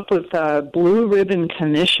came up with a Blue Ribbon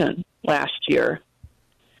Commission last year.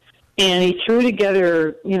 And he threw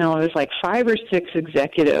together, it was like 5 or 6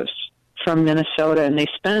 executives from Minnesota, and they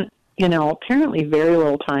spent, apparently very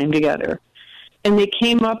little time together. And they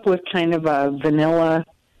came up with kind of a vanilla,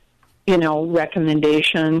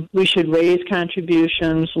 recommendation. We should raise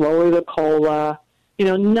contributions, lower the COLA,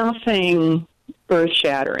 nothing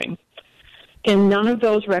earth-shattering. And none of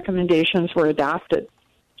those recommendations were adopted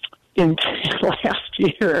in last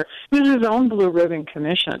year. This is his own Blue Ribbon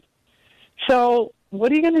Commission. So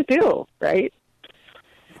what are you going to do, right?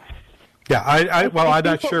 Yeah, I'm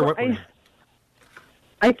not sure what...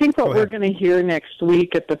 I think what we're going to hear next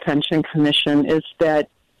week at the Pension Commission is that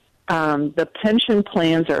the pension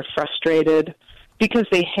plans are frustrated because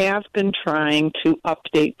they have been trying to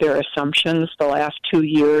update their assumptions the last 2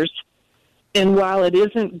 years. And while it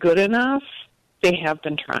isn't good enough, they have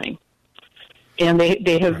been trying. And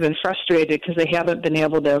they have been frustrated because they haven't been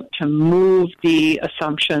able to move the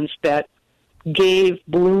assumptions that gave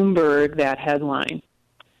Bloomberg that headline,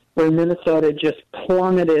 where Minnesota just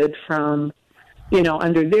plummeted from,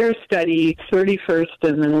 under their study, 31st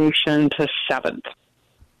in the nation to 7th.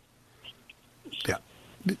 Yeah.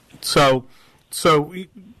 So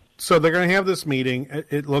they're going to have this meeting.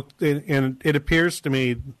 It appears to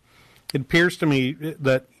me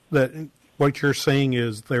that what you're saying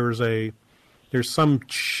is there's some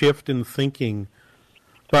shift in thinking,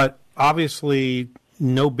 but obviously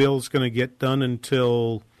no bill's going to get done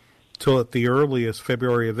until at the earliest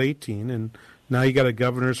February of 2018, and now you got a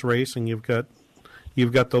governor's race, and you've got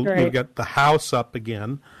the House up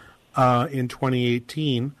again in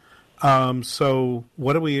 2018. So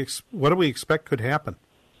what do we expect could happen?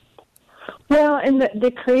 Well, and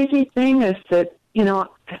the crazy thing is that,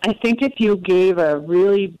 I think if you gave a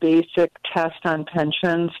really basic test on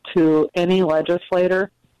pensions to any legislator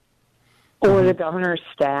or the governor's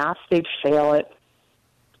staff, they'd fail it.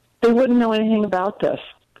 They wouldn't know anything about this.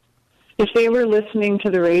 If they were listening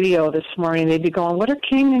to the radio this morning, they'd be going, what are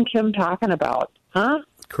King and Kim talking about? Huh?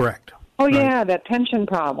 Correct. Oh, right. Yeah, that pension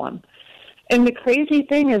problem. And the crazy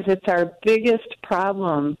thing is it's our biggest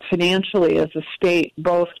problem financially as a state,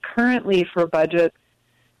 both currently for budget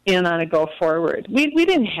and on a go forward. We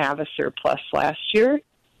didn't have a surplus last year.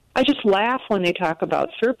 I just laugh when they talk about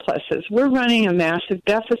surpluses. We're running a massive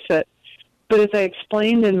deficit. But as I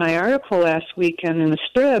explained in my article last weekend in the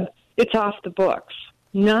Strib, it's off the books.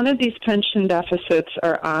 None of these pension deficits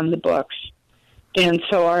are on the books. And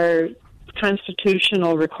so our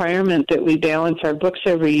constitutional requirement that we balance our books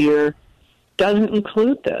every year doesn't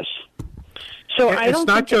include this. So I don't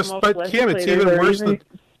think but Kim, it's even worse than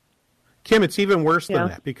Kim. It's even worse than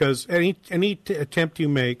that, because any attempt you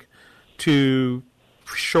make to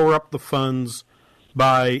shore up the funds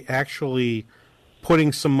by actually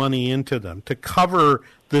putting some money into them to cover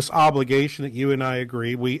this obligation that you and I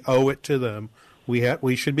agree we owe it to them.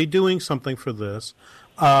 We should be doing something for this.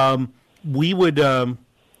 We would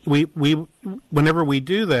whenever we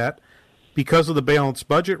do that, because of the balanced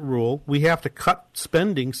budget rule, we have to cut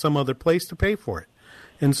spending some other place to pay for it.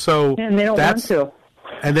 And so they don't want to.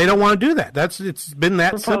 And they don't want to do that. It's been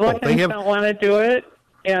that simple. Republicans don't want to do it,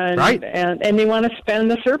 and they want to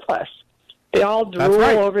spend the surplus. They all drool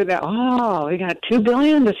over that. Oh, we got $2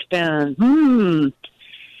 billion to spend.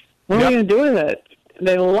 What are we going to do with it?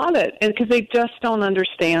 They love it, because they just don't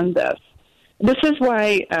understand this. This is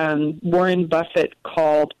why Warren Buffett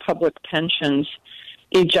called public pensions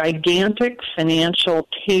a gigantic financial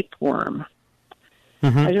tapeworm.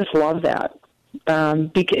 I just love that.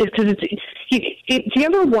 Because do you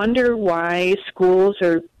ever wonder why schools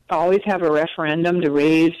always have a referendum to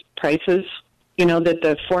raise prices? That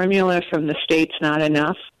the formula from the state's not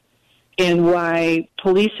enough, and why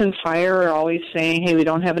police and fire are always saying, hey, we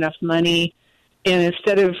don't have enough money, and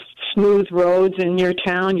instead of smooth roads in your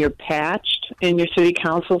town, you're patched, and your city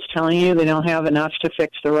council's telling you they don't have enough to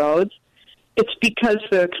fix the roads. It's because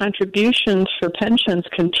the contributions for pensions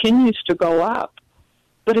continues to go up,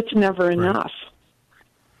 but it's never enough.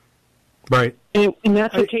 Right. And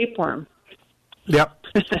that's a tapeworm. Yep.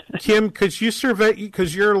 Kim, because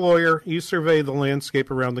you're a lawyer, you survey the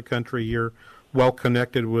landscape around the country. You're well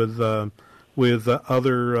connected with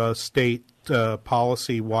other state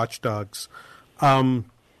policy watchdogs.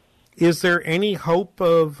 Is there any hope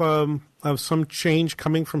of some change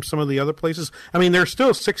coming from some of the other places? I mean, there's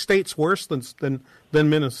still 6 states worse than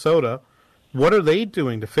Minnesota. What are they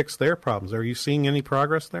doing to fix their problems? Are you seeing any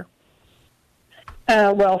progress there?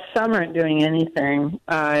 Well, some aren't doing anything,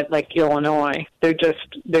 like Illinois. They're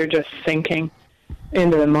just sinking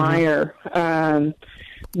into the mire.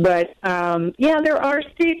 But there are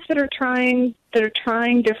states that are trying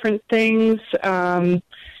different things.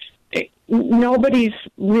 Nobody's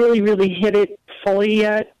really hit it fully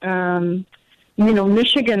yet.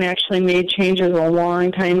 Michigan actually made changes a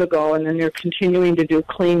long time ago, and then they're continuing to do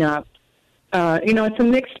cleanup. It's a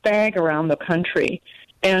mixed bag around the country.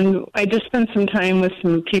 And I just spent some time with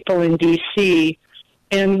some people in D.C.,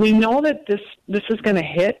 and we know that this is going to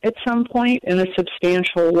hit at some point in a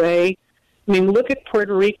substantial way. I mean, look at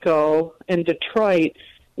Puerto Rico and Detroit,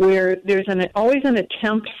 where there's always an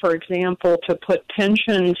attempt, for example, to put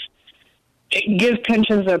give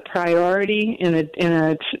pensions a priority in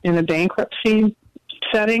a bankruptcy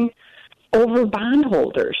setting over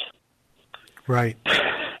bondholders. Right.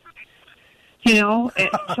 So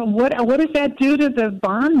what does that do to the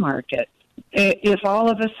bond market if all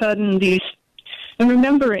of a sudden and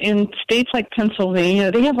remember, in states like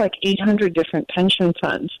Pennsylvania, they have like 800 different pension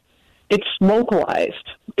funds. It's localized.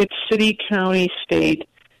 It's city, county, state,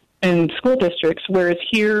 and school districts, whereas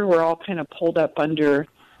here we're all kind of pulled up under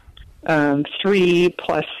 3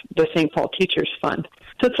 plus the St. Paul Teachers Fund.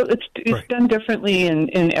 So it's done differently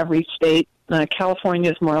in every state.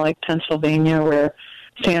 California is more like Pennsylvania, where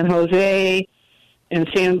San Jose and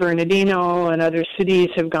San Bernardino and other cities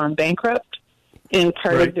have gone bankrupt, and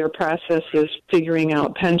part of their process is figuring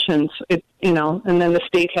out pensions. And then the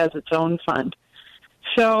state has its own fund.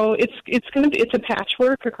 So it's a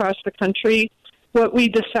patchwork across the country. What we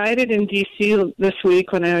decided in D.C. this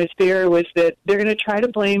week when I was there was that they're going to try to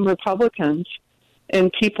blame Republicans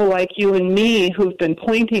and people like you and me who've been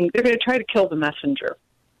pointing. They're going to try to kill the messenger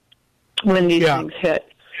when these things hit.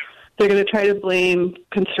 They're going to try to blame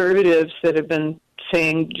conservatives that have been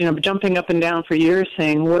saying, jumping up and down for years,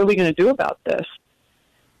 saying, "What are we going to do about this?"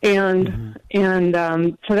 And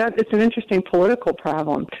so that it's an interesting political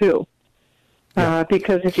problem too,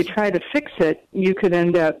 because if you try to fix it, you could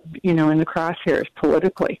end up, in the crosshairs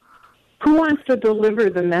politically. Who wants to deliver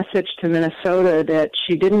the message to Minnesota that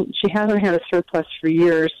she hasn't had a surplus for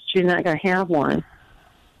years, she's not going to have one?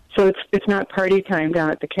 So it's not party time down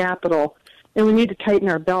at the Capitol, and we need to tighten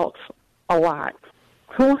our belts a lot.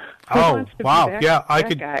 Who wants to be that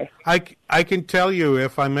guy? I can tell you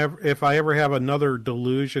if I ever have another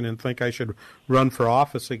delusion and think I should run for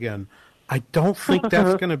office again, I don't think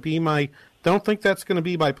that's going to be my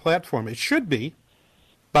platform. It should be,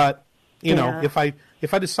 but if I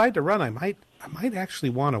decide to run, I might actually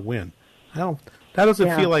want to win. Well, that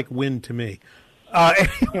doesn't feel like win to me.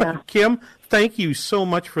 Anyway, Kim, thank you so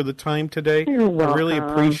much for the time today. You're welcome. I really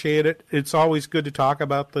appreciate it. It's always good to talk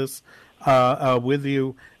about this with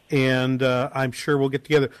you, and I'm sure we'll get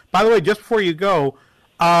together. By the way, just before you go,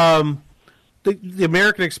 the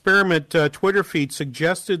American Experiment Twitter feed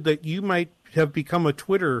suggested that you might have become a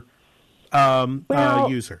Twitter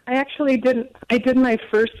user. I actually didn't. I did my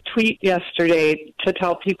first tweet yesterday to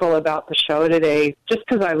tell people about the show today, just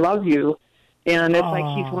because I love you, and it's like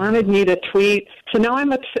he's wanted me to tweet. So now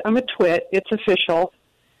I'm a twit. It's official.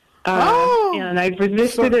 And I've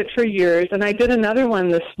resisted it for years, and I did another one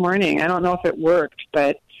this morning. I don't know if it worked,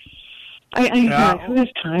 but who has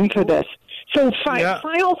time for this? So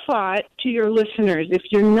final thought to your listeners, if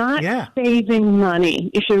you're not saving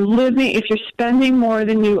money, if you're spending more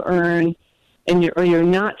than you earn, and you're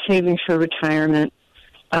not saving for retirement,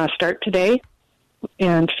 start today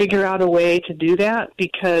and figure out a way to do that,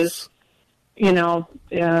 because, we're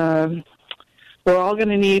all going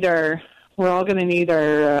to need our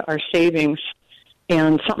savings,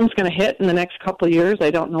 and something's going to hit in the next couple of years.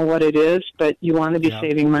 I don't know what it is, but you want to be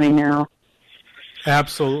saving money now.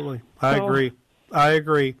 Absolutely. I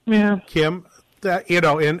agree. Yeah. Kim,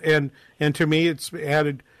 and to me it's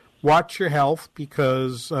added, watch your health,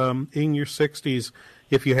 because in your 60s,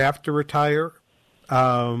 if you have to retire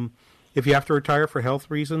for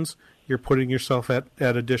health reasons, you're putting yourself at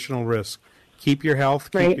additional risk. Keep your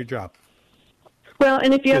health, keep your job. Well,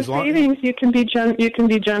 and if you have savings, you can be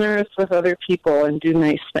generous with other people and do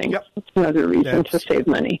nice things. Yep. That's another reason to save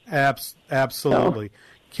money. Absolutely. So.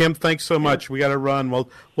 Kim, thanks so much. We got to run.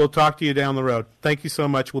 We'll talk to you down the road. Thank you so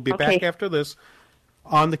much. We'll be back after this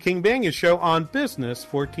on the King Banyan Show on Business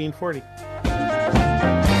 1440.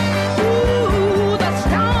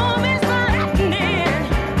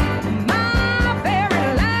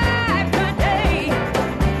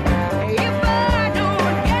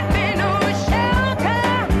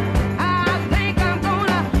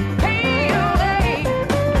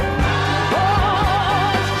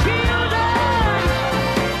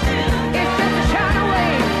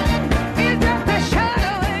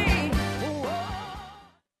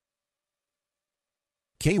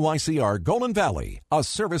 KYCR Golden Valley, a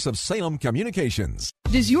service of Salem Communications.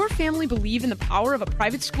 Does your family believe in the power of a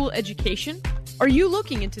private school education? Are you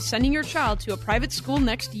looking into sending your child to a private school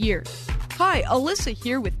next year? Hi, Alyssa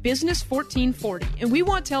here with Business 1440, and we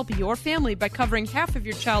want to help your family by covering half of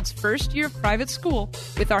your child's first year of private school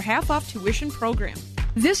with our half-off tuition program.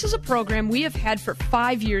 This is a program we have had for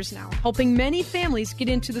 5 years now, helping many families get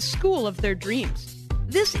into the school of their dreams.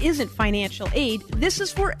 This isn't financial aid, this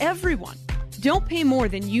is for everyone. Don't pay more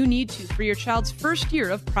than you need to for your child's first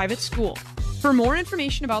year of private school. For more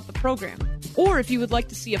information about the program, or if you would like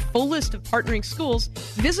to see a full list of partnering schools,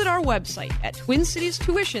 visit our website at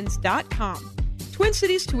TwinCitiesTuitions.com.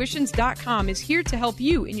 TwinCitiesTuitions.com is here to help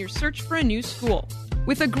you in your search for a new school,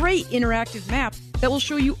 with a great interactive map that will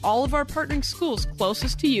show you all of our partnering schools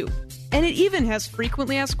closest to you. And it even has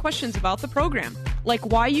frequently asked questions about the program, like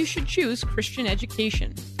why you should choose Christian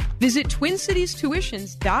education. Visit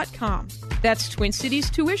TwinCitiesTuitions.com. That's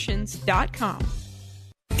TwinCitiesTuitions.com.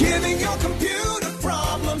 Giving your computer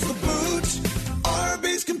problems the boot.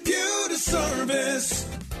 Arby's Computer Service.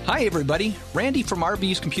 Hi, everybody. Randy from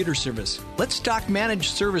RB's Computer Service. Let's talk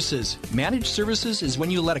managed services. Managed services is when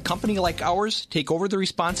you let a company like ours take over the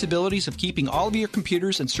responsibilities of keeping all of your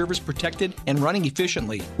computers and servers protected and running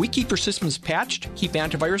efficiently. We keep your systems patched, keep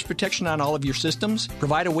antivirus protection on all of your systems,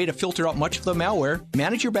 provide a way to filter out much of the malware,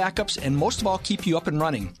 manage your backups, and most of all, keep you up and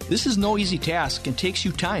running. This is no easy task and takes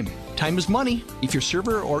you time. Time is money. If your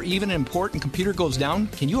server or even an important computer goes down,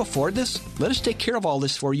 can you afford this? Let us take care of all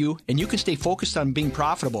this for you, and you can stay focused on being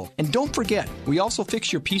profitable. And don't forget, we also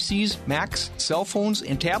fix your PCs, Macs, cell phones,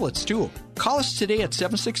 and tablets too. Call us today at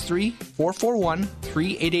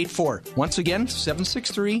 763-441-3884. Once again,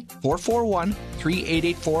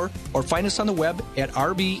 763-441-3884, or find us on the web at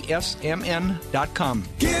rbsmn.com.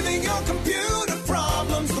 Giving your computer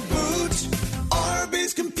problems the boot.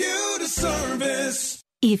 Arby's Computer Service.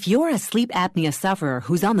 If you're a sleep apnea sufferer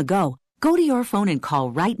who's on the go, go to your phone and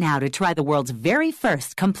call right now to try the world's very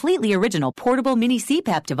first completely original portable mini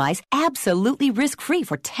CPAP device absolutely risk-free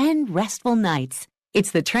for 10 restful nights.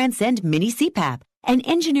 It's the Transcend Mini CPAP, an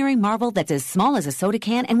engineering marvel that's as small as a soda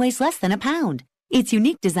can and weighs less than a pound. Its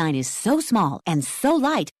unique design is so small and so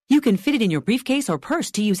light, you can fit it in your briefcase or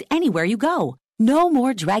purse to use anywhere you go. No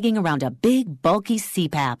more dragging around a big, bulky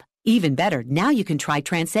CPAP. Even better, now you can try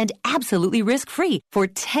Transcend absolutely risk-free for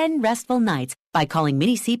 10 restful nights by calling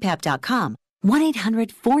minicpap.com,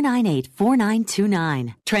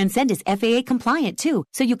 1-800-498-4929. Transcend is FAA compliant too,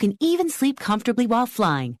 so you can even sleep comfortably while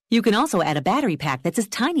flying. You can also add a battery pack that's as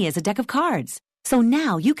tiny as a deck of cards. So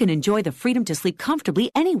now you can enjoy the freedom to sleep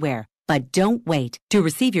comfortably anywhere. But don't wait. To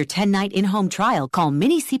receive your 10-night in-home trial, call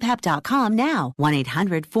minicpap.com now,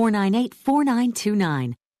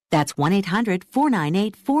 1-800-498-4929. That's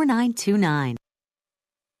 1-800-498-4929.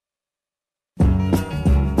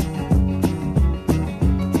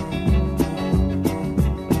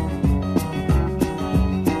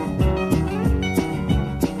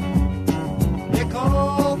 They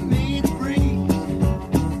call me the breeze.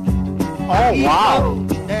 Oh, wow.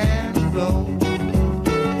 And blow.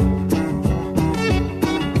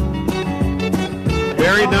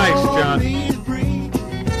 Very nice, John.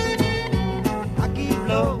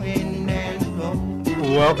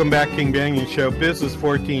 Welcome back, King Banyan Show, Business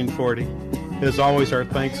 1440. As always, our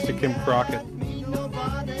thanks to Kim Crockett,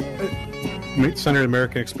 Center of the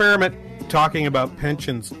American Experiment, talking about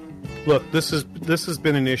pensions. Look, this has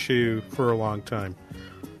been an issue for a long time.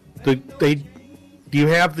 You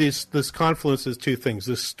have this confluence of two things: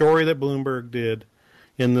 this story that Bloomberg did,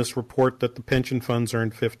 in this report that the pension funds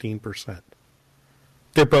earned 15%.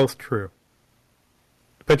 They're both true.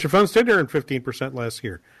 The pension funds did earn 15% last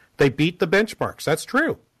year. They beat the benchmarks. That's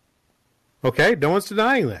true. Okay? No one's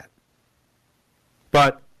denying that.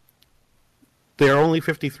 But they're only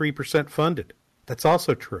 53% funded. That's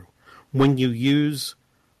also true. When you use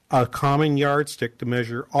a common yardstick to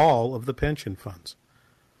measure all of the pension funds.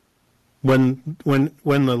 When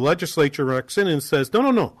the legislature rocks in and says,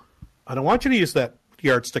 no, I don't want you to use that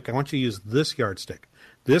yardstick. I want you to use this yardstick.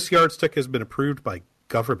 This yardstick has been approved by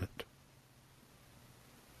government.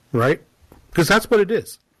 Right? Because that's what it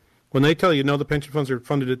is. When they tell you, no, the pension funds are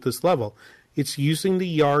funded at this level, it's using the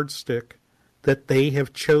yardstick that they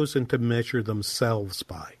have chosen to measure themselves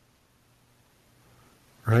by.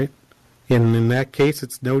 Right? And in that case,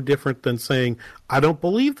 it's no different than saying, I don't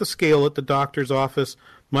believe the scale at the doctor's office.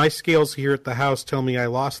 My scales here at the house tell me I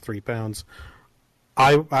lost 3 pounds.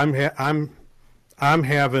 I'm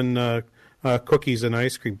having cookies and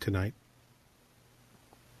ice cream tonight.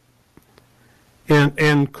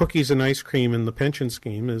 And cookies and ice cream in the pension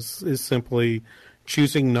scheme is simply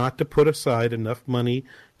choosing not to put aside enough money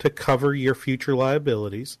to cover your future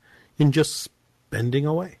liabilities and just spending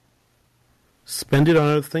away. Spend it on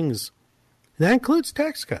other things. That includes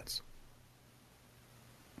tax cuts.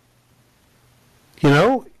 You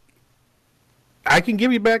know, I can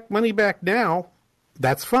give you money back now.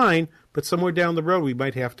 That's fine, but somewhere down the road we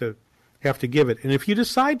might have to give it. And if you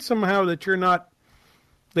decide somehow that you're not,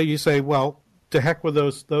 that you say, well, to heck with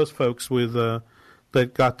those folks with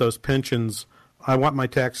that got those pensions, I want my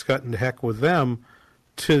tax cut, and to heck with them.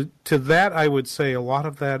 To that, I would say a lot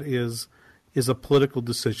of that is a political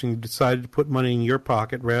decision. You decided to put money in your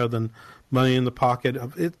pocket rather than money in the pocket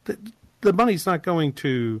of it. The money's not going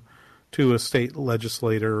to a state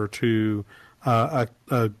legislator or to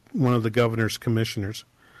one of the governor's commissioners.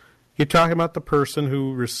 You're talking about the person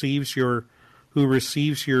who receives your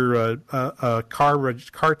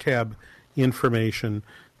car tab information.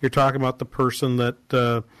 You're talking about the person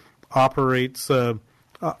that operates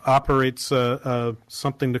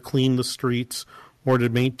something to clean the streets or to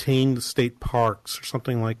maintain the state parks or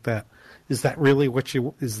something like that. Is that really what you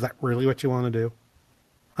want to do?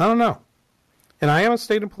 I don't know. And I am a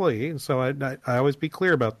state employee, and so I always be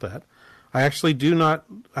clear about that. I actually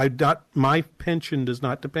my pension does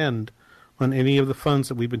not depend on any of the funds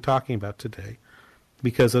that we've been talking about today,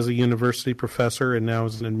 because as a university professor and now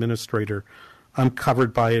as an administrator, I'm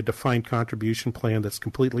covered by a defined contribution plan that's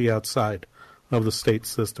completely outside of the state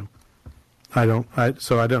system. I don't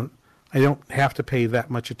have to pay that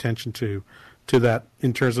much attention to that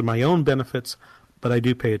in terms of my own benefits, but I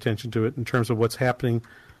do pay attention to it in terms of what's happening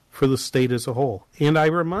for the state as a whole. And I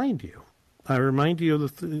remind you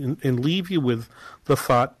of and leave you with the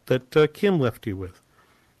thought that Kim left you with.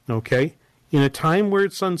 Okay? In a time where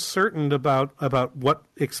it's uncertain about what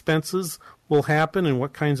expenses will happen and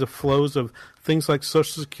what kinds of flows of things like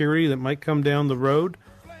Social Security that might come down the road,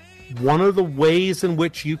 one of the ways in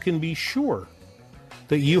which you can be sure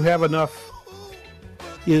that you have enough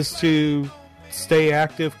is to stay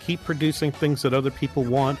active, keep producing things that other people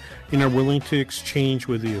want and are willing to exchange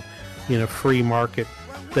with you in a free market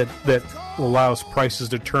that allows prices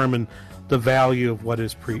to determine the value of what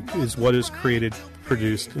is created,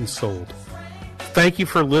 produced, and sold. Thank you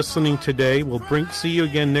for listening today. We'll see you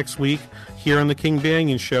again next week here on the King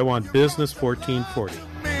Banyan Show on Business 1440.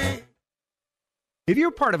 If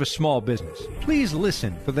you're part of a small business, please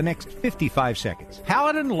listen for the next 55 seconds.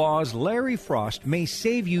 Paladin Law's Larry Frost may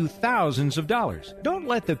save you thousands of dollars. Don't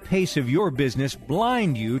let the pace of your business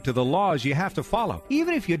blind you to the laws you have to follow,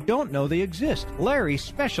 even if you don't know they exist. Larry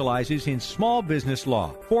specializes in small business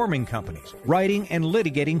law, forming companies, writing and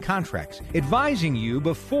litigating contracts, advising you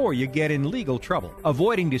before you get in legal trouble.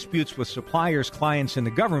 Avoiding disputes with suppliers, clients, and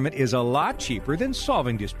the government is a lot cheaper than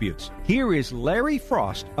solving disputes. Here is Larry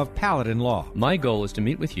Frost of Paladin Law. My goal is to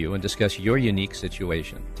meet with you and discuss your unique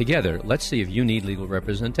situation. Together, let's see if you need legal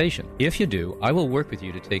representation. If you do, I will work with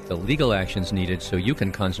you to take the legal actions needed so you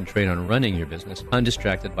can concentrate on running your business,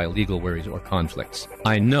 undistracted by legal worries or conflicts.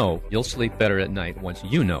 I know you'll sleep better at night once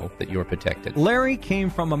you know that you're protected. Larry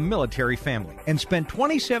came from a military family and spent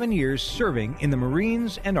 27 years serving in the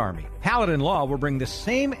Marines and Army. Paladin Law will bring the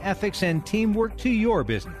same ethics and teamwork to your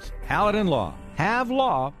business. Paladin Law. Have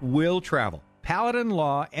law, will travel.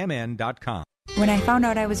 PaladinLawMN.com. When I found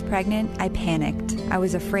out I was pregnant, I panicked. I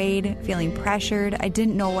was afraid, feeling pressured. I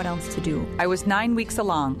didn't know what else to do. I was 9 weeks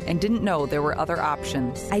along and didn't know there were other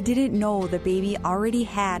options. I didn't know the baby already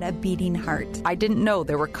had a beating heart. I didn't know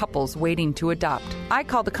there were couples waiting to adopt. I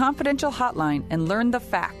called the confidential hotline and learned the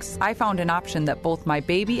facts. I found an option that both my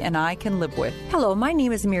baby and I can live with. Hello, my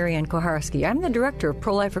name is Marianne Koharski. I'm the director of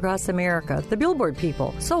Pro-Life Across America, the Billboard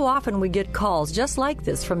people. So often we get calls just like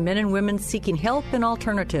this from men and women seeking help and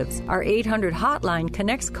alternatives. Our 800 hotline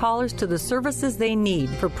connects callers to the services they need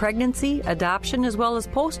for pregnancy, adoption, as well as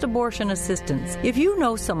post-abortion assistance. If you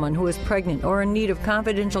know someone who is pregnant or in need of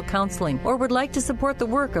confidential counseling or would like to support the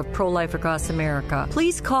work of Pro-Life Across America,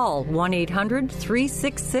 please call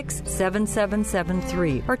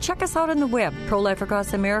 1-800-366-7773 or check us out on the web,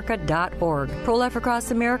 prolifeacrossamerica.org. Pro-Life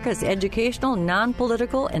Across America is educational,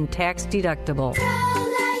 non-political, and tax-deductible.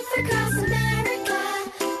 Pro-Life Across America,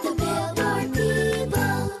 the Billboard people.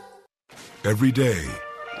 Every day,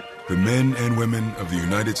 the men and women of the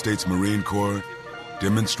United States Marine Corps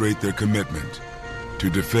demonstrate their commitment to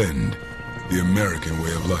defend the American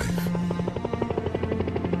way of life.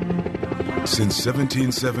 Since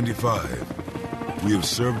 1775, we have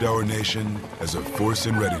served our nation as a force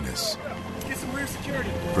in readiness.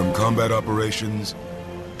 From combat operations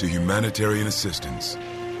to humanitarian assistance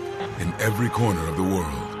in every corner of the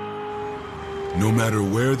world. No matter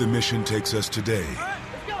where the mission takes us today,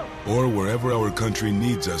 or wherever our country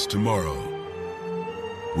needs us tomorrow,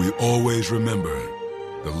 we always remember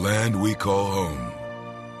the land we call home.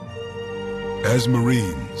 As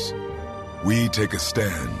Marines, we take a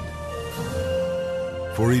stand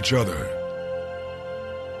for each other,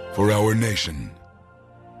 for our nation,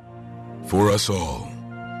 for us all.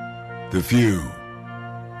 The few,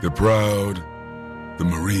 the proud, the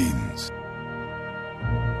Marines.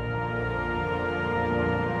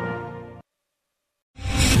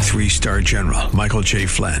 Three-star General Michael J.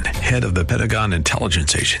 Flynn, head of the Pentagon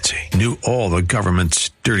Intelligence Agency, knew all the government's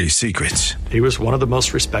dirty secrets. He was one of the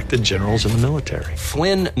most respected generals in the military.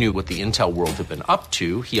 Flynn knew what the intel world had been up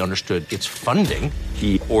to. He understood its funding.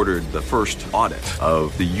 He ordered the first audit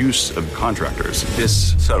of the use of contractors.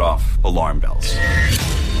 This set off alarm bells.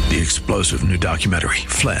 The explosive new documentary,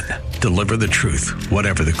 Flynn, Deliver the Truth,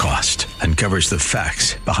 Whatever the Cost, uncovers the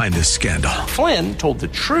facts behind this scandal. Flynn told the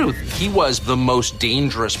truth. He was the most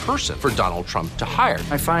dangerous person for Donald Trump to hire.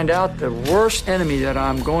 I find out the worst enemy that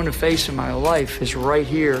I'm going to face in my life is right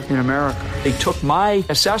here in America. They took my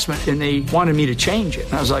assessment and they wanted me to change it.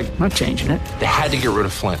 And I was like, I'm not changing it. They had to get rid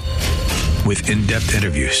of Flynn. With in-depth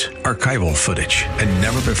interviews, archival footage, and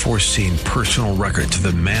never-before-seen personal records of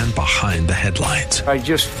the man behind the headlines. I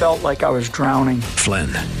just felt like I was drowning. Flynn,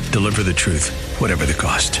 Deliver the Truth, Whatever the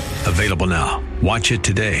Cost. Available now. Watch it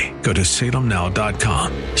today. Go to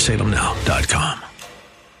salemnow.com. salemnow.com.